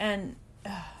 And...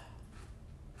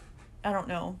 I don't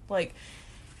know. Like,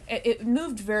 it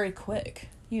moved very quick.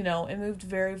 You know, it moved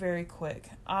very, very quick.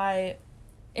 I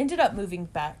ended up moving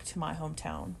back to my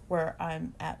hometown where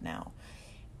I'm at now.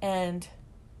 And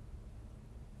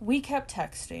we kept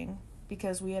texting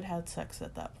because we had had sex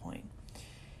at that point.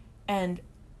 And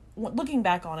looking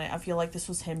back on it, I feel like this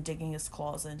was him digging his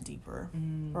claws in deeper.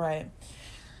 Right?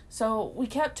 So we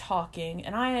kept talking,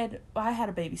 and I had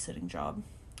a babysitting job.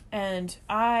 And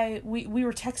we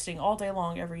were texting all day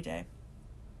long every day.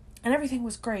 And everything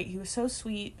was great. He was so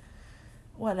sweet.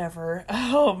 Whatever.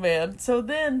 Oh, man. So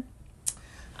then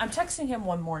I'm texting him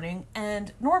one morning,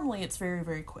 and normally it's very,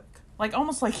 very quick. Like,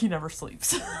 almost like he never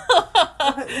sleeps. He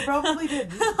probably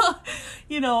didn't.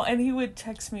 You know, and he would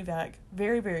text me back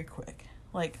very, very quick.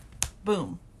 Like,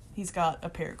 boom. He's got a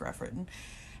paragraph written.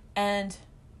 And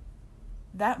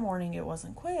that morning it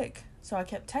wasn't quick. So I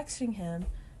kept texting him.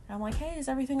 And I'm like, hey, is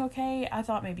everything okay? I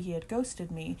thought maybe he had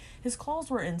ghosted me. His claws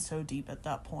were in so deep at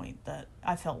that point that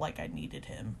I felt like I needed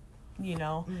him. You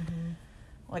know? Mm-hmm.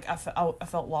 Like, I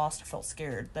felt lost. I felt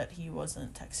scared that he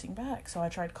wasn't texting back. So I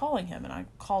tried calling him, and I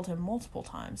called him multiple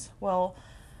times. Well,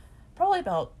 probably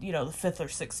about, the fifth or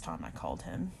sixth time I called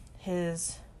him,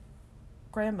 his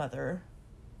grandmother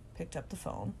picked up the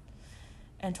phone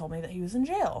and told me that he was in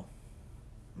jail.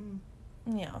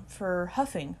 Yeah, for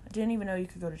huffing. I didn't even know you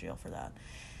could go to jail for that.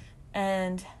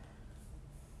 And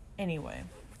anyway.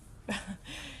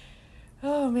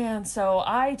 Oh, man. So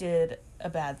I did a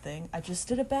bad thing. I just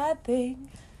did a bad thing.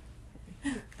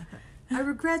 I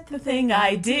regret The thing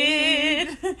I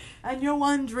did. And you're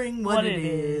wondering what it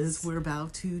is. We're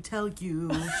about to tell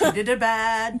you. She did a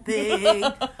bad thing.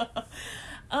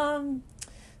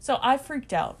 So I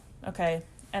freaked out, okay?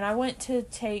 And I went to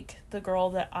take the girl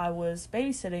that I was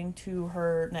babysitting to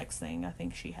her next thing. I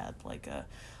think she had like a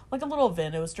little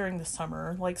event. It was during the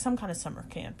summer, like some kind of summer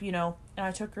camp, And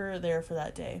I took her there for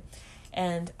that day.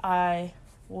 And I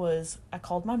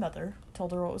called my mother,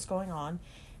 told her what was going on,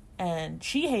 and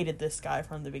she hated this guy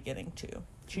from the beginning too.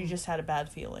 She just had a bad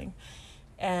feeling.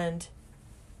 And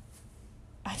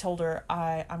I told her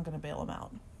I'm going to bail him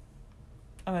out.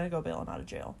 I'm going to go bail him out of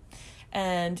jail.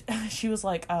 And she was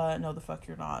like, no, the fuck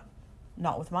you're not.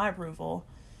 Not with my approval.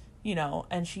 You know,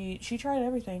 and she tried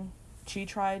everything. She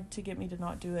tried to get me to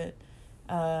not do it.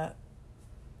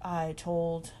 I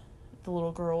told the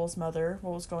little girl's mother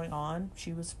what was going on.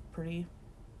 She was pretty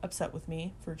upset with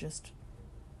me for just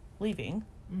leaving,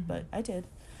 but I did.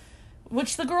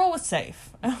 Which the girl was safe.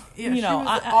 Yeah, you know, she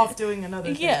was off doing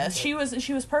another thing. Yeah, she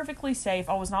was perfectly safe.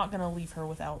 I was not going to leave her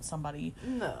without somebody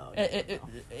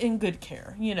in good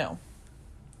care, you know.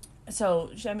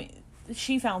 So, I mean,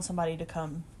 she found somebody to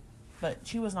come, but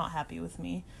she was not happy with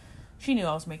me. She knew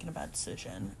I was making a bad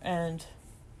decision, and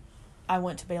I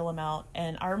went to bail him out,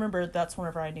 and I remember that's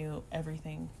whenever I knew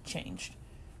everything changed,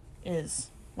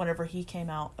 is whenever he came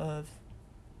out of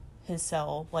his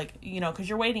cell, like, you know, because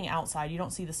you're waiting outside, you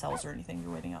don't see the cells or anything,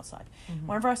 you're waiting outside.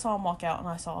 Whenever I saw him walk out and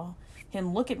I saw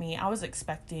him look at me, I was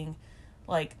expecting,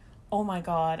 like, oh my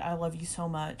God, I love you so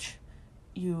much,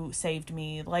 you saved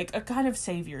me, like, a kind of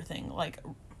savior thing, like,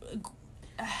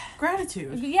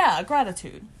 gratitude. Yeah,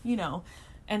 gratitude, you know.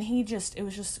 And it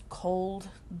was just cold,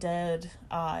 dead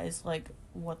eyes, like,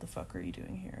 what the fuck are you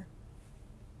doing here?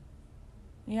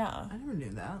 Yeah. I never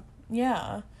knew that.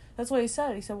 Yeah. That's what he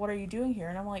said. He said, what are you doing here?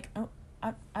 And I'm like, oh,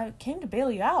 I came to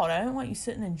bail you out. I didn't want you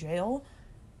sitting in jail.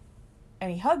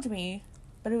 And he hugged me,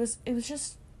 but it was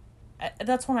just,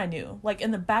 that's when I knew. Like,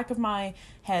 in the back of my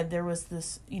head, there was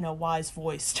this, you know, wise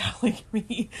voice telling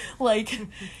me, like,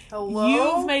 hello?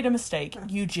 You've made a mistake.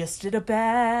 You just did a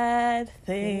bad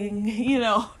thing, you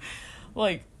know,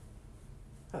 like,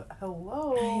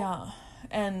 hello? Yeah.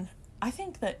 And I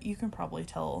think that you can probably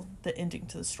tell the ending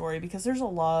to the story, because there's a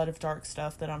lot of dark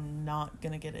stuff that I'm not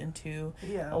going to get into.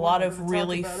 Yeah. A lot of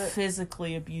really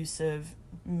physically abusive,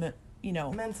 you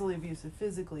know. Mentally abusive,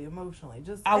 physically, emotionally.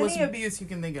 Just any abuse you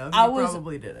can think of. You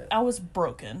probably did it. I was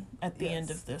broken at the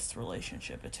end of this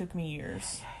relationship. It took me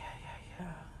years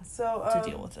so, to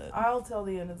deal with it. I'll tell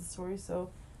the end of the story.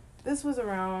 So, this was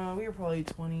around, we were probably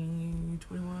 20,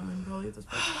 21, probably at this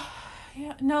point.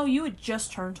 Yeah. No, you had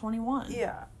just turned 21.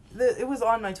 Yeah. It was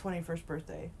on my 21st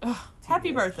birthday.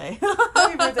 Happy birthday.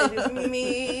 Happy birthday to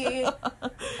me.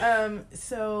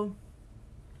 So,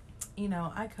 you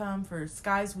know, I come for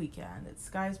Sky's weekend. It's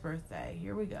Sky's birthday.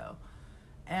 Here we go.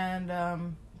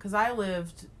 And, because I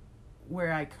lived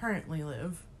where I currently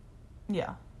live.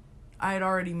 Yeah. I had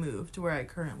already moved to where I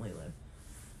currently live.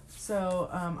 So,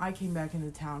 I came back into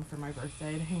town for my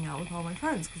birthday to hang out with all my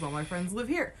friends, because all my friends live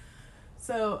here.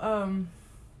 So,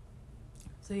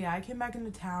 yeah, I came back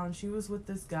into town. She was with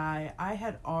this guy. I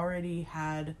had already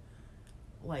had,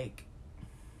 like...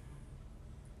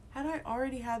 Had I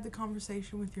already had the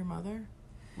conversation with your mother?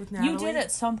 With Natalie? You did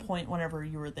at some point whenever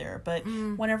you were there, but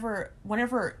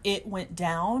whenever it went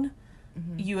down,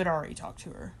 you had already talked to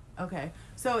her. Okay.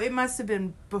 So it must have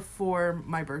been before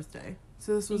my birthday.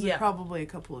 So this was probably a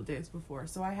couple of days before.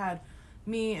 So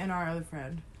me and our other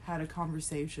friend had a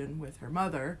conversation with her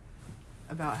mother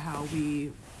about how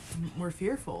we were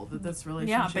fearful that this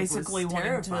relationship basically was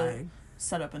terrifying. Wanting to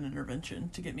set up an intervention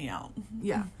to get me out.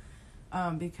 Yeah.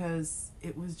 Because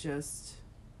it was just,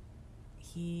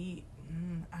 I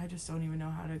just don't even know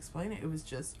how to explain it. It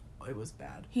was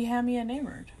bad. He had me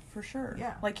enamored, for sure.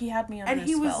 Yeah. Like, he had me under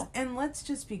his spell. And let's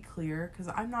just be clear,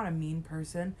 because I'm not a mean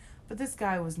person, but this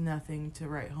guy was nothing to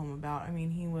write home about. I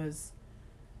mean,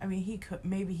 he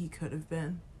could have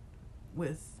been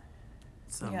with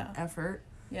some effort.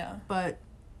 Yeah. But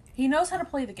he knows how to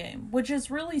play the game, which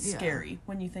is really scary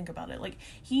when you think about it. Like,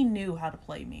 he knew how to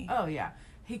play me. Oh, yeah.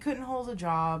 He couldn't hold a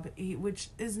job, which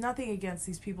is nothing against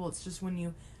these people. It's just when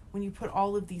you put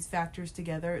all of these factors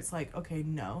together, it's like, okay,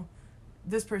 no,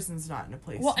 this person's not in a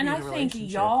place to be in a relationship. I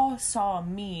think y'all saw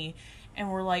me and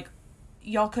were like,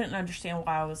 y'all couldn't understand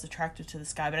why I was attracted to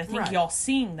this guy, but I think y'all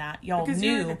seeing that, y'all because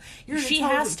knew she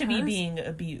has to be being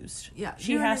abused. Yeah,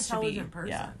 she has to be. You're an intelligent person.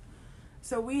 Yeah.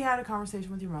 So we had a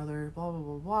conversation with your mother, blah, blah,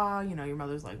 blah, blah. You know, your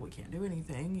mother's like, we can't do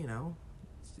anything, you know.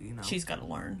 She's got to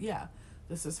learn. Yeah.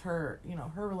 This is her,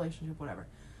 her relationship, whatever.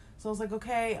 So I was like,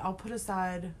 okay, I'll put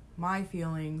aside my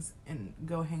feelings and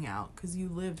go hang out, because you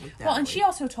lived with Natalie. Well, and she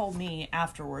also told me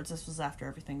afterwards, this was after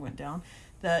everything went down,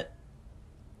 that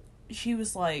she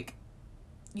was like,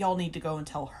 y'all need to go and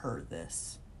tell her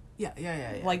this.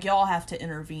 Yeah. Like, y'all have to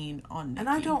intervene on Nikki. And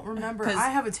I don't remember. I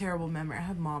have a terrible memory. I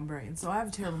have mom brain, so I have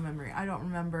a terrible memory. I don't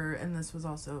remember, and this was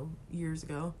also years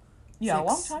ago. Yeah, a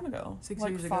long time ago. 6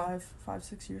 years ago.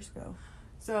 6 years ago.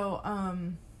 So,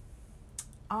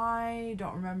 I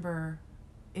don't remember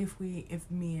if me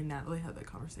and Natalie had that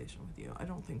conversation with you. I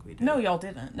don't think we did. No, y'all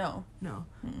didn't. No.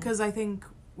 Because I think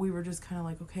we were just kind of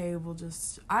like, okay,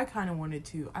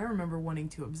 I remember wanting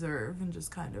to observe and just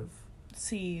kind of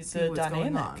see see the what's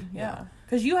going dynamic. on. Yeah.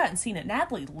 Because you hadn't seen it.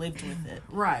 Natalie lived with it.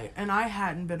 Right. And I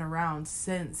hadn't been around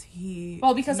since he...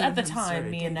 Well, because he at the him time, started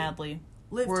me dating. and Natalie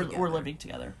Lived were together. living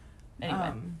together.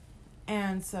 Anyway.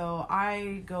 And so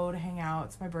I go to hang out.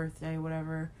 It's my birthday,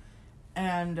 whatever.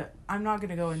 And I'm not going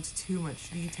to go into too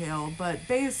much detail, but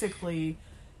basically,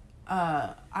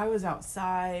 I was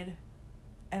outside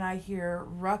and I hear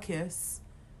ruckus,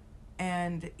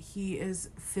 and he is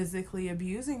physically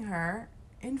abusing her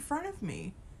in front of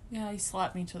me. Yeah, he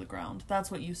slapped me to the ground. That's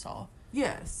what you saw.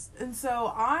 Yes. And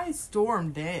so I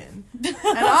stormed in and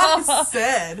I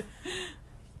said,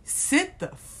 sit the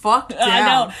fuck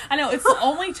down. I know. It's the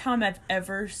only time I've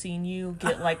ever seen you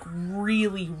get, like,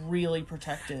 really, really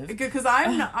protective. Because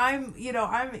I'm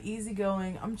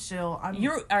easygoing. I'm chill.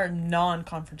 You are a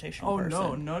non-confrontational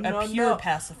person. No, a pure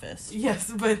pacifist. Yes,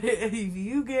 but if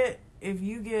you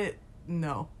get,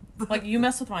 no. Like, you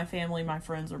mess with my family, my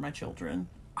friends, or my children,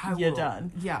 you're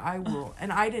done. Yeah, I will.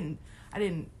 And I didn't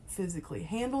physically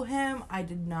handle him. I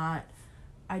did not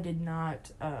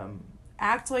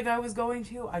act like I was going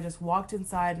to. I just walked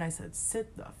inside and I said,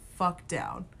 sit the fuck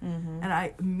down. Mm-hmm. And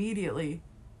I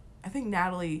think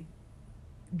Natalie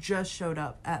just showed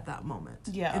up at that moment.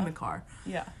 Yeah. In the car.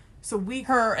 Yeah. So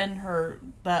her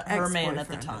man at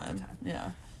the time.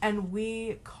 Yeah. And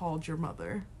we called your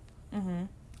mother. Mm-hmm.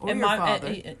 Or and your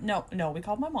father. No, we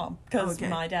called my mom. Because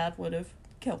my dad would have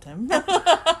killed him.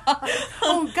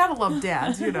 Oh, gotta love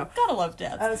dads, you know. Gotta love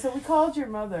dads. So we called your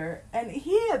mother, and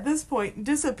he, at this point,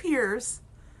 disappears.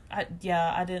 I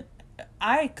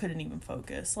couldn't even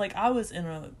focus. Like, I was in a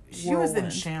whirlwind. She was in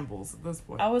shambles at this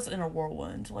point. I was in a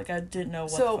whirlwind. Like, I didn't know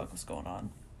what the fuck was going on.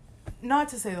 Not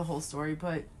to say the whole story,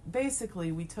 but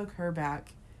basically we took her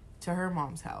back to her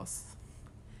mom's house.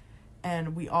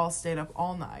 And we all stayed up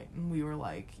all night. And we were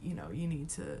like,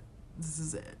 this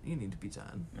is it. You need to be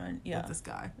done with this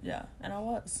guy. Yeah, and I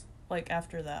was. Like,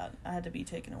 after that, I had to be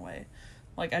taken away.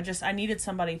 Like, I needed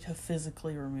somebody to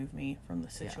physically remove me from the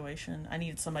situation. Yeah. I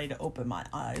needed somebody to open my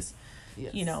eyes.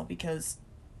 Yes. Because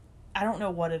I don't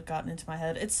know what had gotten into my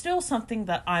head. It's still something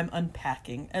that I'm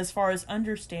unpacking as far as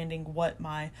understanding what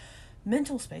my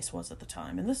mental space was at the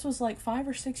time. And this was like 5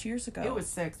 or 6 years ago. It was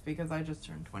 6 because I just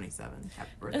turned 27. Happy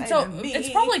birthday and so to me.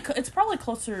 It's probably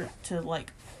closer to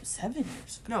like 7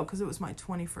 years ago. No, because it was my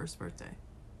 21st birthday.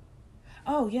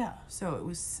 Oh, yeah. So it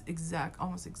was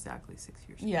almost exactly 6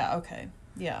 years ago. Yeah, okay.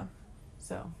 Yeah.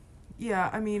 So, yeah,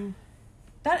 I mean...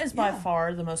 That is by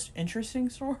far the most interesting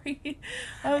story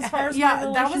as far as my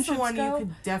relationships that was the one go. you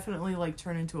could definitely, like,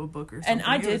 turn into a book or something.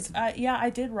 And I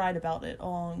did write about it a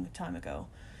long time ago.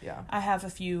 Yeah. I have a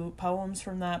few poems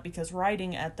from that because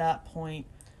writing at that point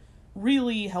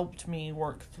really helped me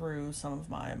work through some of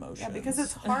my emotions. Yeah, because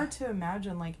it's hard to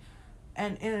imagine, like,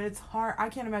 and it's hard. I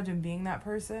can't imagine being that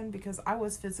person because I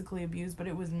was physically abused, but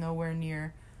it was nowhere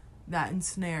near that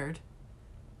ensnared.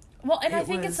 Well, and I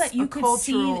think it's that you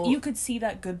could see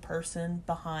that good person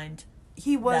behind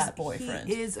that boyfriend.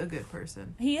 He is a good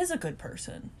person. He is a good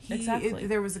person. Exactly.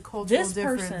 There was a cultural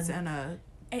difference and a...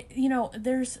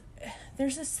 there's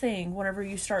this thing whenever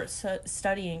you start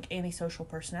studying antisocial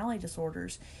personality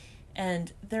disorders,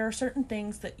 and there are certain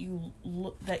things that you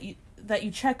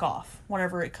check off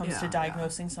whenever it comes to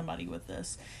diagnosing somebody with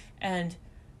this, and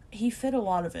he fit a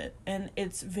lot of it, and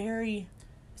it's very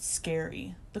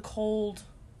scary. The cold,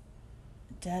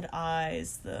 dead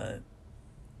eyes,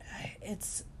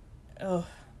 it's a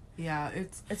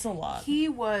lot. He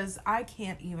was, I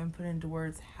can't even put into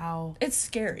words how it's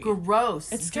scary.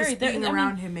 Gross. It's scary. Just being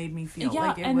around him made me feel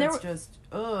like it was just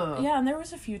ugh. Yeah, and there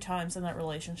was a few times in that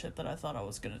relationship that I thought I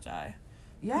was gonna die.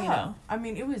 Yeah. I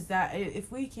mean, it was that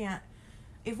if we can't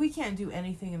do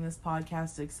anything in this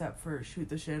podcast except for shoot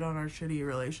the shit on our shitty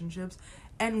relationships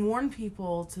and warn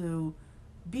people to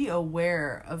be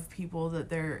aware of people that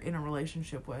they're in a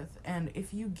relationship with, and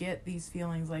if you get these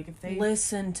feelings, like if they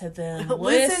listen to them,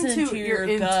 listen to your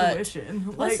intuition,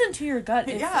 gut. Listen to your gut.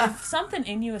 If something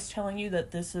in you is telling you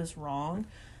that this is wrong,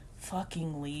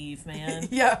 fucking leave, man.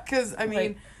 Yeah, because I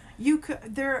mean,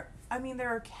 there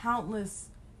are countless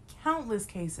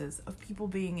cases of people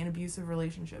being in abusive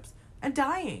relationships and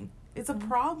dying. It's a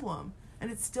problem. And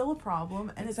it's still a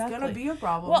problem, and it's going to be a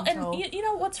problem. Well, and you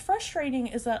know, what's frustrating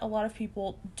is that a lot of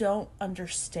people don't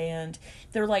understand.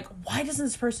 They're like, why doesn't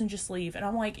this person just leave? And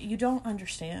I'm like, you don't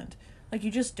understand. Like,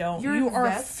 you just don't. You are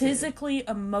physically,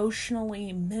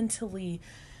 emotionally, mentally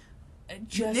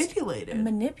just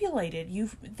manipulated.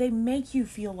 They make you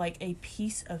feel like a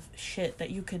piece of shit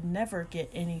that you could never get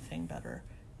anything better.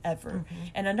 Ever. Mm-hmm.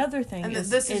 And another thing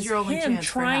is your only him chance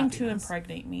trying to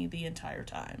impregnate me the entire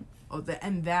time. Oh,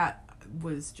 and that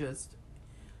was just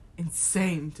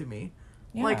insane to me.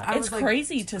 Yeah, Like, I it's was like,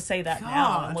 crazy to say that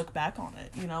now and God. look back on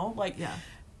it, you know? Like, Yeah.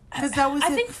 Because that was I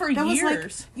think for that was, like,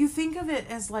 years. you think of it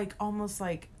as, like, almost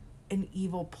like an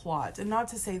evil plot. And not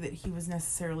to say that he was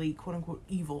necessarily, quote unquote,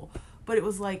 evil, but it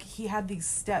was like he had these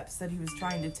steps that he was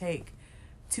trying to take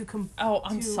to Oh,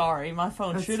 I'm sorry. My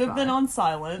phone That's should have been fine. on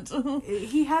silent.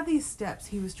 He had these steps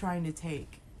he was trying to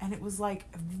take, and it was like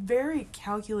a very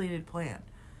calculated plan.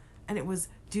 And it was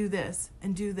do this,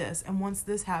 and once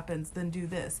this happens, then do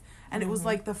this. And it was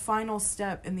like the final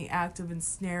step in the act of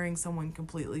ensnaring someone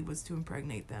completely was to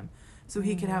impregnate them, so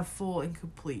he could have full and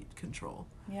complete control.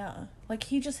 Yeah. Like,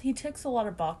 he ticks a lot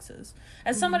of boxes.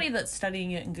 As somebody that's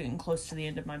studying it and getting close to the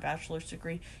end of my bachelor's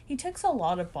degree, he ticks a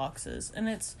lot of boxes. And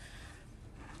it's,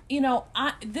 you know,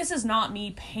 this is not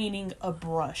me painting a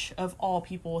brush of all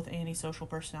people with antisocial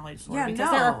personality disorder. Yeah,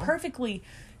 because there are no. perfectly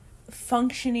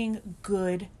functioning,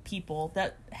 good people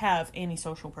that have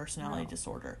antisocial personality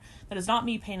disorder. That is not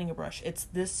me painting a brush. It's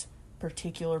this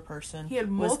particular person. He had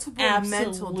was multiple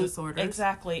mental disorders.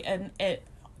 Exactly. And it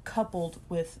coupled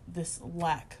with this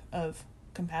lack of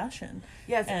compassion.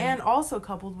 Yes, and also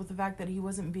coupled with the fact that he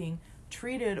wasn't being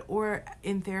treated or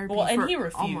in therapy and for he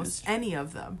refused. almost any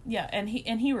of them. Yeah, and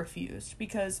he refused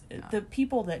because the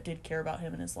people that did care about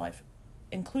him in his life,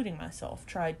 including myself,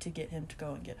 tried to get him to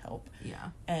go and get help. Yeah.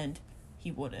 And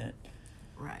he wouldn't.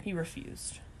 Right. He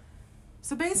refused.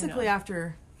 So basically, You know.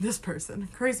 after this person,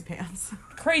 Crazy Pants,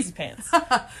 Crazy Pants.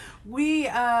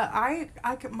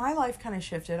 my life kind of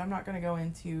shifted. I'm not going to go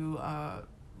into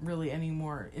really any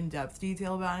more in-depth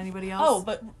detail about anybody else. Oh,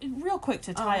 but real quick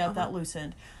to tie up that loose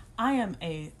end, I am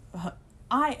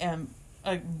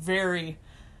a very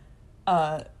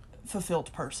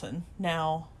fulfilled person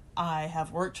now. I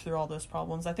have worked through all those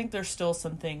problems. I think there's still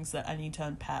some things that I need to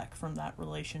unpack from that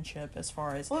relationship as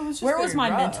far as Well, it was just where was very my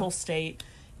rough. mental state,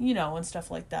 you know, and stuff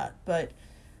like that. But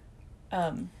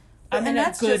I'm And in a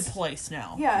that's good just- place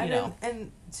now. Yeah, you know.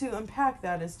 and to unpack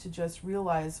that is to just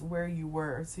realize where you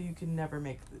were, so you can never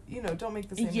make, don't make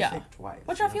the same mistake twice.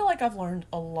 Which I feel like I've learned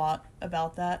a lot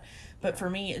about that. But for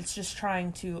me, it's just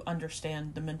trying to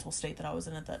understand the mental state that I was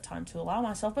in at that time to allow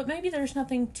myself. But maybe there's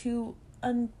nothing to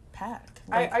unpack.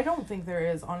 Like, I don't think there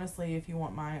is, honestly. If you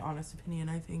want my honest opinion,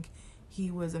 I think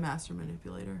he was a master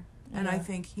manipulator. And I Yeah.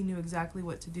 think he knew exactly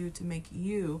what to do to make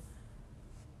you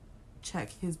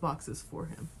check his boxes for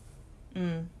him.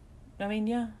 I mean,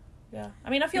 yeah. I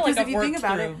mean, I feel Because like if I've you worked think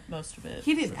about through most of it.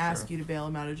 He didn't for ask sure. you to bail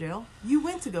him out of jail. You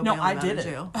went to go No, bail I him did out of it.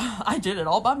 jail. I did it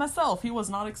all by myself. He was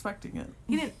not expecting it.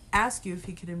 He didn't ask you if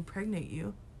he could impregnate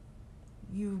you.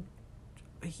 You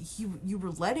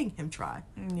were letting him try.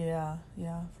 Yeah,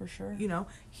 for sure.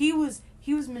 He was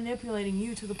manipulating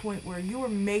you to the point where you were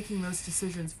making those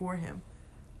decisions for him.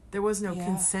 There was no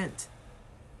consent.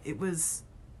 It was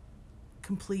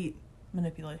complete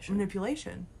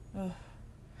Manipulation. Ugh.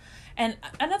 And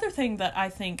another thing that I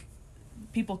think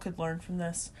people could learn from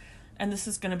this, and this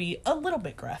is going to be a little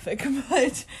bit graphic,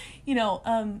 but,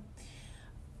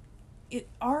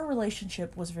 our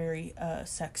relationship was very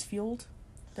sex-fueled.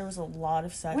 There was a lot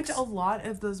of sex. Which a lot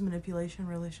of those manipulation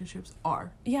relationships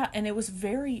are. Yeah, and it was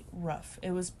very rough.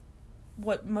 It was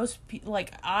what most people,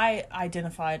 I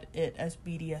identified it as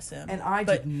BDSM. And I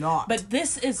did not. But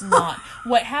this is not.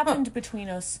 What happened between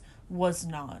us was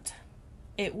not.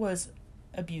 It was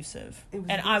abusive. It was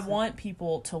and abusive. I want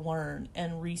people to learn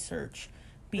and research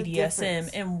The BDSM difference.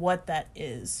 and what that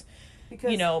is.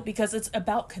 Because it's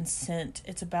about consent.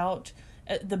 It's about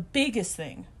the biggest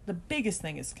thing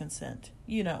is consent.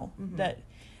 That.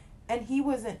 And he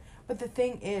wasn't. But the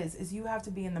thing is you have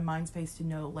to be in the mind space to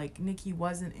know, like, Nikki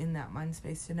wasn't in that mind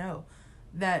space to know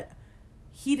that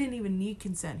he didn't even need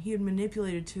consent. He had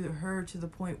manipulated to her to the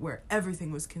point where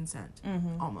everything was consent,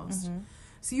 almost. Mm-hmm.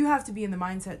 So you have to be in the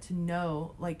mindset to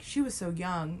know, like, she was so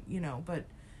young, but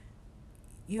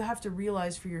you have to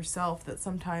realize for yourself that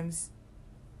sometimes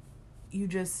you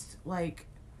just,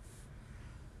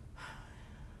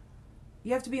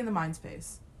 you have to be in the mind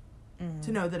space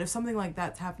to know that if something like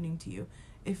that's happening to you,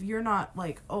 if you're not,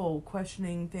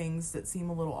 questioning things that seem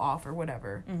a little off or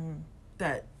whatever,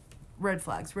 that red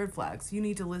flags. You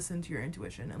need to listen to your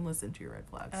intuition and listen to your red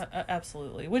flags.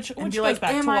 Absolutely. Which and be goes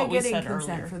back am to I what we getting said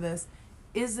consent earlier. for this?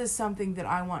 Is this something that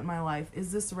I want in my life?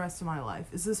 Is this the rest of my life?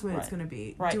 Is this what it's going to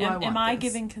be? Right. Do I want am I this?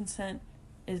 giving consent?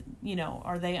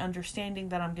 Are they understanding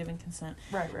that I'm giving consent?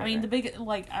 Right. I mean, the big,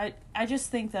 I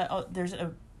just think that there's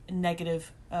a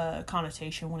negative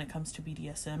connotation when it comes to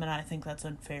BDSM, and I think that's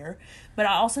unfair. But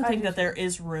I also think that there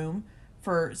is room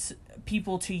for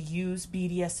people to use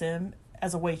BDSM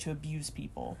as a way to abuse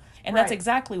people. And that's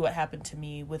exactly what happened to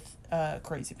me with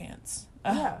Crazy Pants.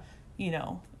 Yeah. He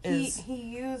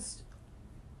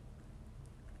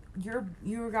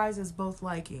your guys is both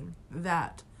liking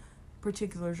that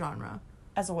particular genre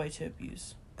as a way to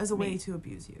abuse. As a way to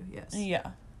abuse you, yes.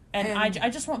 Yeah. And I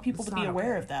just want people to be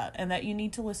aware of that, and that you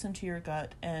need to listen to your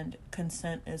gut, and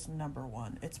consent is number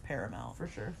one. It's paramount. For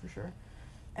sure.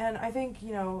 And I think,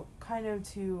 kind of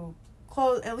to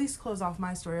at least close off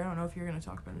my story, I don't know if you're going to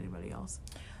talk about anybody else.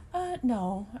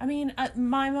 No. I mean,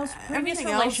 my most previous Everything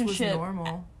relationship... else was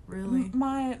normal, really.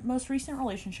 My most recent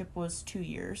relationship was 2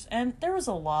 years, and there was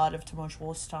a lot of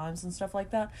tumultuous times and stuff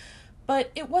like that,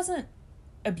 but it wasn't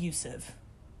abusive.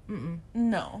 Mm-mm.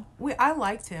 No. I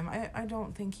liked him. I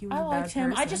don't think he was a bad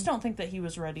person. I just don't think that he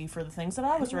was ready for the things that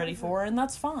I was ready for, and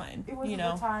that's fine. It wasn't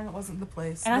the time, it wasn't the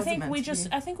place. And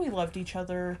I think we loved each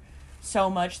other so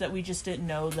much that we just didn't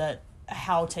know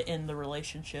how to end the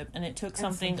relationship, and it took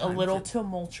something a little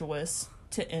tumultuous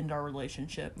to end our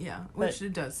relationship. Yeah, which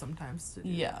it does sometimes. To do.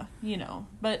 Yeah,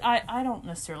 but I don't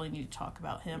necessarily need to talk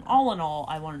about him. All in all,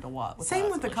 I learned a lot with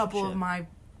Same with a couple of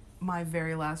my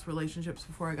very last relationships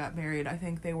before I got married. I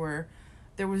think there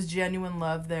was genuine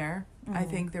love there. Mm-hmm. I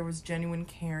think there was genuine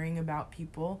caring about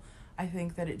people. I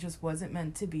think that it just wasn't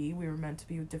meant to be. We were meant to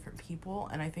be with different people,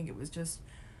 and I think it was just...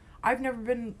 I've never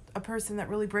been a person that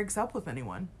really breaks up with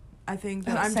anyone. I think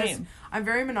that I'm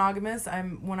very monogamous.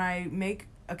 When I make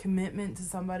a commitment to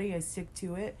somebody, I stick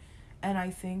to it, and I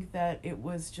think that it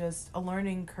was just a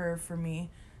learning curve for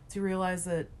me to realize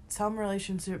that some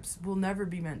relationships will never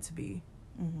be meant to be.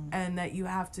 Mm-hmm. And that you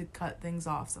have to cut things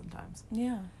off sometimes.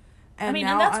 Yeah. And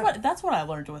that's what I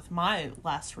learned with my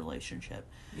last relationship.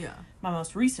 Yeah. My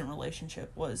most recent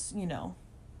relationship was,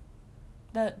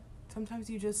 that sometimes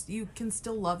you can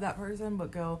still love that person,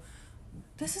 but go,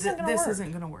 this isn't going to work. This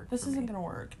isn't going to work. This isn't going to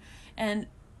work. And,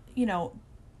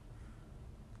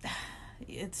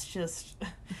 it's just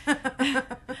it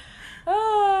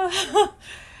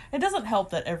doesn't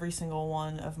help that every single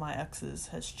one of my exes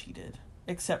has cheated.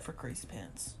 Except for Crazy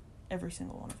Pants. Every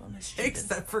single one of them has cheated.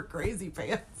 Except for Crazy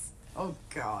Pants. Oh,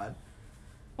 God.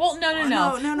 Well,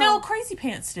 no. Crazy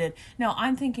Pants did. No,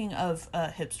 I'm thinking of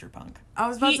Hipster Punk. I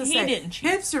was about to say, he didn't cheat.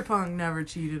 Hipster Punk never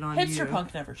cheated on you. Hipster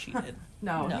Punk never cheated.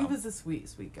 No, he was a sweet,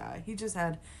 sweet guy. He just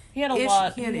had... He had a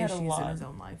lot. He had issues in his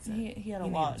own life. He had a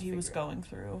lot he was going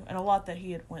through, and a lot that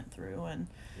he had went through, and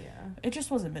it just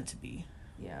wasn't meant to be.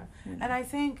 Yeah. And I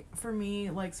think, for me,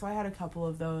 so I had a couple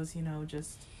of those,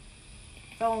 just...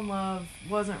 Fell in love,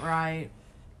 wasn't right,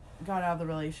 got out of the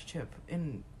relationship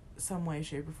in some way,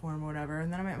 shape, or form, or whatever.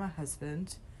 And then I met my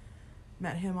husband.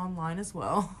 Met him online as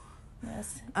well.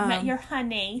 Yes. Met your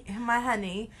honey. My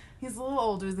honey. He's a little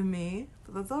older than me,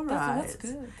 but that's all right. That's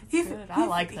good. Good. I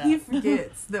like that. He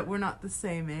forgets that we're not the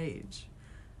same age.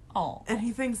 Oh. And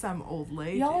he thinks I'm old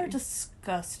lady. Y'all are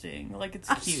disgusting. It's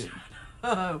cute.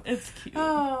 It's cute.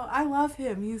 Oh, I love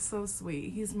him. He's so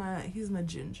sweet. He's my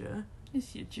ginger.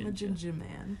 He's your ginger. My ginger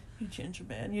man. You ginger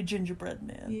man. You gingerbread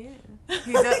man. Yeah.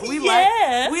 We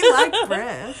like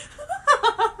bread.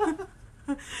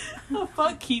 Oh,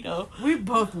 fuck keto. We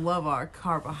both love our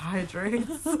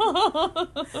carbohydrates.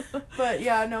 But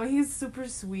yeah, no, he's super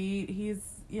sweet. He's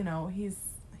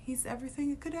everything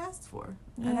you could ask for.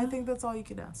 Yeah. And I think that's all you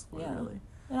could ask for, really.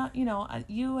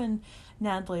 You and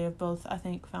Natalie have both, I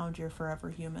think, found your forever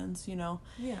humans, Yeah.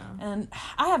 And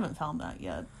I haven't found that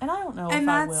yet. And I don't know if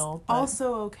I will. But...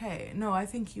 also okay. No, I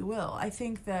think you will. I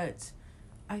think that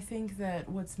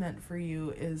what's meant for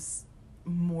you is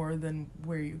more than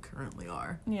where you currently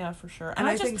are. Yeah, for sure. And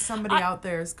I think somebody out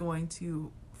there is going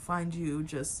to find you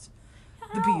just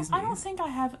the bee's knees. I don't think I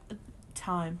have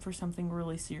time for something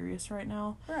really serious right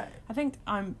now. Right. I think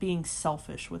I'm being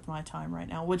selfish with my time right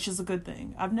now, which is a good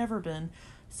thing. I've never been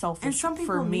selfish for me. And some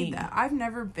people need that. I've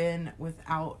never been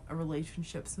without a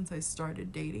relationship since I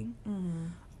started dating. Mm-hmm.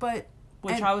 But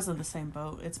I was in the same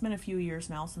boat. It's been a few years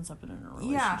now since I've been in a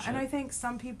relationship. Yeah, and I think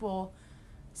some people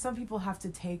have to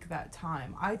take that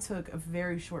time. I took a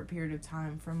very short period of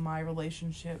time from my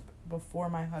relationship before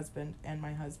my husband and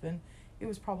my husband. It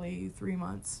was probably 3 or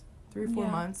 4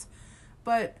 months.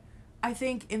 But I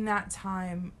think in that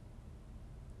time,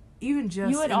 even just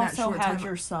you had in that also short had time,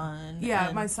 your son.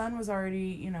 Yeah, my son was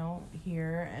already,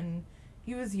 here, and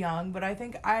he was young. But I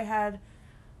think I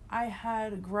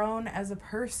had grown as a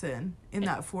person in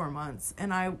that 4 months,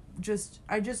 and I just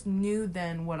knew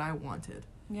then what I wanted.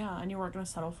 Yeah, and you weren't going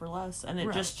to settle for less. And it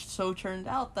just so turned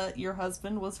out that your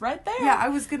husband was right there. Yeah, I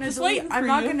was going to delete. I'm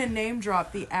not going to name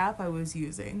drop the app I was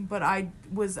using, but I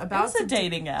was about to... It was a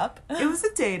dating app. It was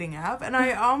a dating app, and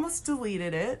I almost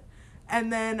deleted it. And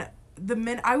then the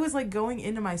minute... I was, going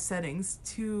into my settings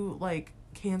to,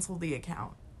 cancel the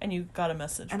account. And you got a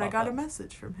message And I got a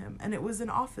message from him, and it was an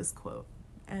office quote.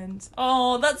 And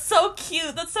oh, that's so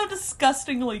cute. That's so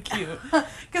disgustingly cute.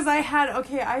 because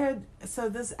so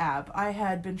this app, I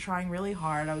had been trying really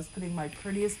hard. I was putting my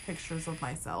prettiest pictures of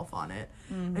myself on it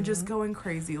and just going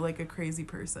crazy like a crazy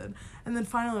person. And then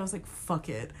finally I was like, fuck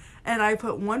it. And I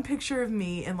put one picture of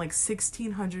me and like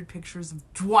 1,600 pictures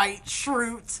of Dwight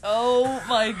Schrute. Oh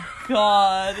my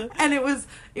god. And it was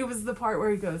the part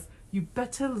where he goes, you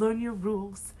better learn your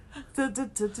rules. Da, da,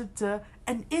 da, da, da.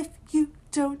 And if you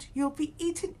don't, you'll be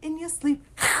eaten in your sleep.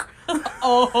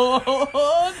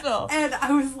 Oh no. And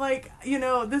I was like,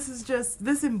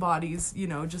 this embodies,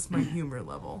 just my humor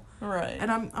level. Right.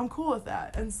 And I'm cool with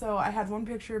that. And so I had one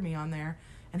picture of me on there,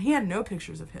 and he had no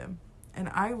pictures of him. And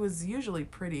I was usually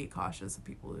pretty cautious of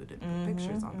people who didn't put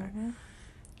pictures on there.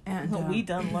 And we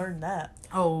done learned that.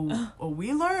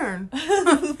 We learn.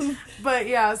 But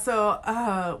yeah,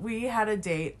 so we had a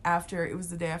date it was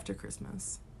the day after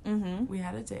Christmas. Mm-hmm. We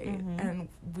had a date, and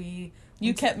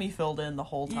you kept me filled in the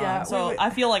whole time, yeah, so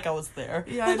I feel like I was there.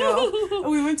 Yeah, I know.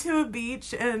 We went to a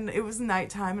beach, and it was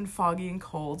nighttime and foggy and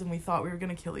cold, and we thought we were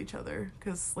gonna kill each other,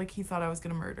 because, like, he thought I was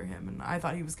gonna murder him, and I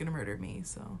thought he was gonna murder me,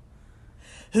 so...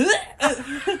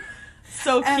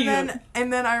 So cute.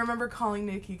 And then I remember calling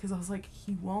Nikki, because I was like,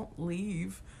 he won't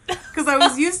leave. Because I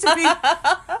was used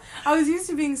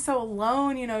to being so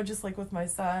alone, just, like, with my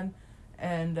son.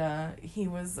 And he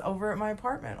was over at my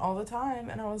apartment all the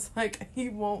time. And I was like, he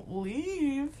won't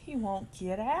leave. He won't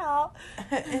get out.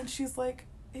 And she's like,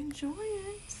 enjoy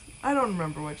it. I don't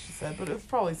remember what she said, but it was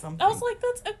probably something. I was like,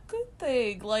 that's a good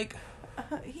thing. Like,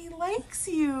 he likes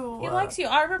you. He likes you.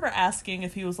 I remember asking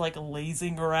if he was, like,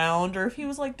 lazing around or if he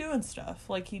was, like, doing stuff.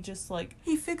 Like, he just, like...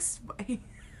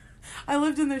 I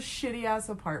lived in this shitty-ass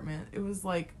apartment. It was,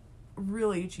 like,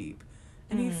 really cheap.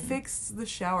 And he fixed the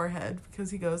shower head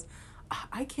because he goes...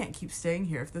 I can't keep staying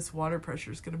here if this water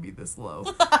pressure is going to be this low.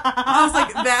 I was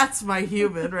like, that's my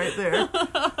human right there.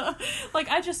 Like,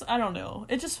 I don't know.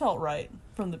 It just felt right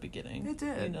from the beginning. It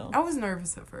did. I was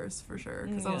nervous at first, for sure.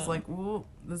 Because I was like, well,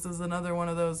 this is another one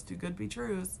of those too good be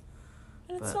trues.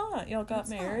 And it's not. Y'all got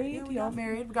married. Yeah, we got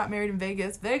married. We got married in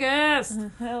Vegas. Vegas!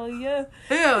 Hell yeah.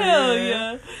 Hell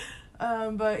yeah.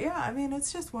 But yeah, I mean,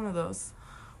 it's just one of those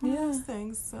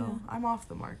things, so I'm off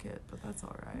the market, but that's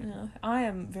all right. Yeah, I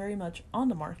am very much on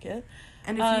the market.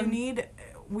 And if you need,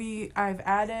 I've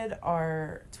added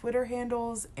our Twitter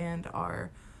handles and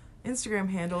our Instagram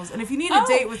handles, and if you need a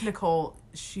date with Nicole,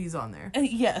 she's on there.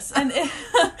 Yes, and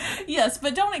yes,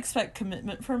 but don't expect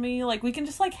commitment from me. Like, we can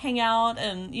just, like, hang out,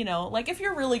 and, like, if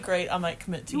you're really great, I might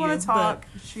commit to you. You want to talk?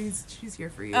 She's here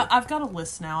for you. I've got a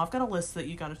list now. I've got a list that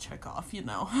you got to check off.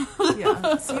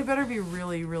 Yeah, so you better be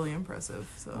really, really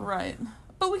impressive. So right,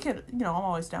 but we could. I'm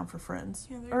always down for friends,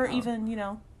 or even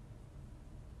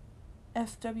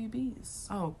FWBs.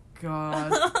 Oh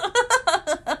God.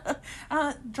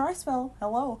 Dry spell.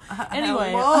 Hello.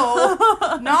 Anyway.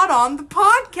 Whoa. Not on the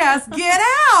podcast. Get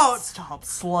out. Stop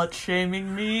slut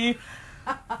shaming me.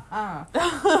 All right.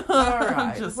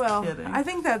 I'm just kidding. I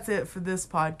think that's it for this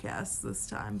podcast this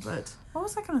time, but what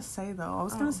was I going to say though? I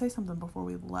was going to say something before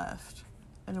we left.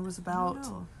 And it was about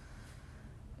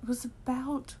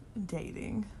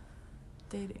dating.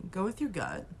 Go with your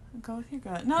gut. Go with your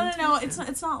gut. No.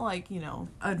 It's not like,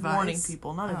 advice. Warning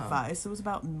people, not advice. It was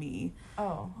about me.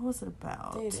 Oh. What was it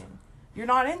about? Dating. You're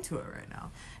not into it right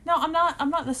now. No, I'm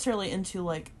not necessarily into,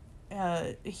 like,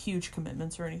 huge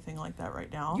commitments or anything like that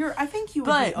right now. I think you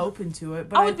would be open to it,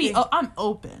 but I'm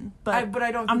open, but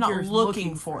I don't think I'm not you're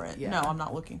looking for it. Yeah. No, I'm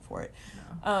not looking for it.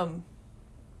 No.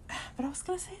 But I was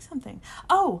going to say something.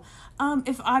 Oh,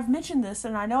 if I've mentioned this,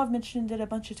 and I know I've mentioned it a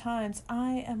bunch of times,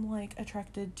 I am, like,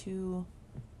 attracted to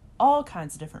all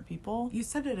kinds of different people. You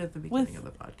said it at the beginning of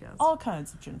the podcast. All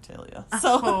kinds of genitalia.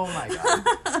 So. Oh, my God.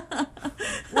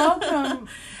 Welcome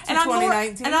to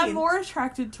 2019. And I'm more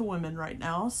attracted to women right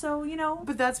now, so,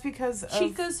 But that's because of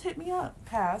Chicas hit me up.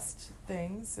 Past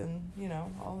things and,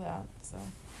 all that, so.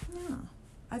 Yeah.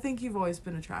 I think you've always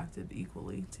been attracted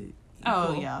equally to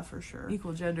for sure.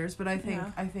 Equal genders, but I think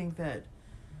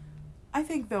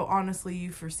though honestly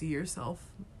you foresee yourself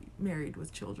married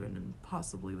with children and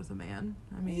possibly with a man.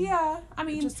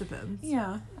 It just depends.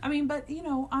 Yeah. But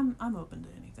I'm open to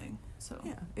anything. So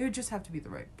yeah, it would just have to be the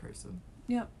right person.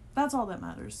 Yep. That's all that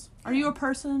matters. Are you a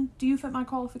person? Do you fit my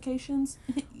qualifications?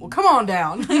 Well, come on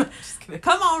down. Just kidding.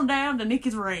 Come on down to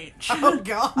Nikki's Ranch. Oh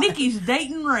God. Nikki's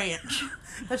Dating Ranch.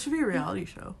 That should be a reality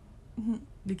show.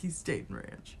 Nikki's Dating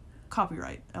Ranch.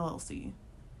 Copyright LLC.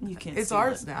 You can't. It's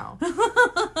ours now.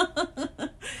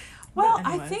 Well,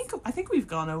 But anyways. I think we've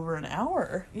gone over an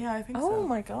hour. Yeah, I think so. Oh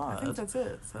my god. I think that's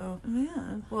it. So,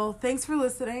 Man. well, thanks for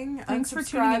listening. Thanks for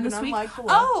tuning in this week. Below.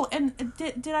 Oh, and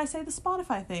did I say the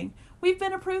Spotify thing? We've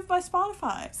been approved by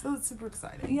Spotify. So it's super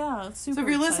exciting. Yeah, it's super So if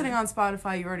you're exciting. listening on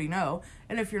Spotify, you already know.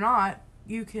 And if you're not,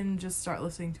 you can just start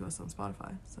listening to us on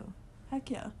Spotify. So Heck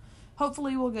yeah.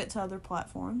 Hopefully we'll get to other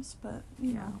platforms, but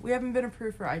you know. we haven't been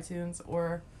approved for iTunes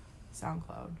or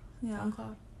SoundCloud. Yeah.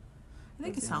 SoundCloud? I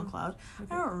think it's Yeah. SoundCloud.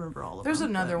 Okay. I don't remember all of There's them.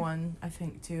 another but- one, I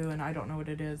think, too, and I don't know what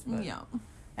it is. But Yeah.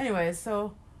 anyways,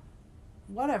 so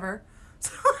whatever.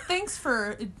 Thanks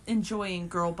for enjoying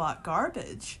Girlbot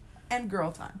Garbage And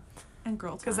girl time. and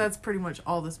Girl Time. Because that's pretty much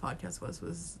all this podcast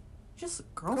was just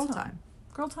girl girl time. time.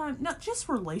 Girl time. Not just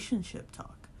relationship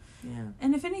talk. Yeah.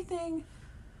 And if anything,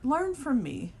 learn from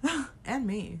me. And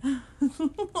me.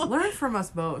 Learn from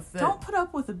us both. That Don't put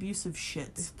up with abusive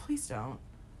shit. Please don't.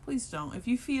 Please don't. If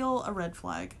you feel a red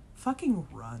flag, fucking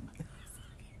run.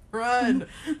 Run.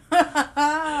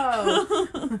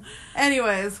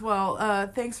 Anyways, well,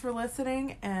 thanks for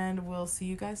listening, and we'll see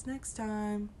you guys next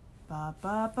time. Bye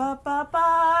bye bye bye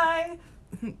bye.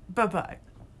 Bye-bye.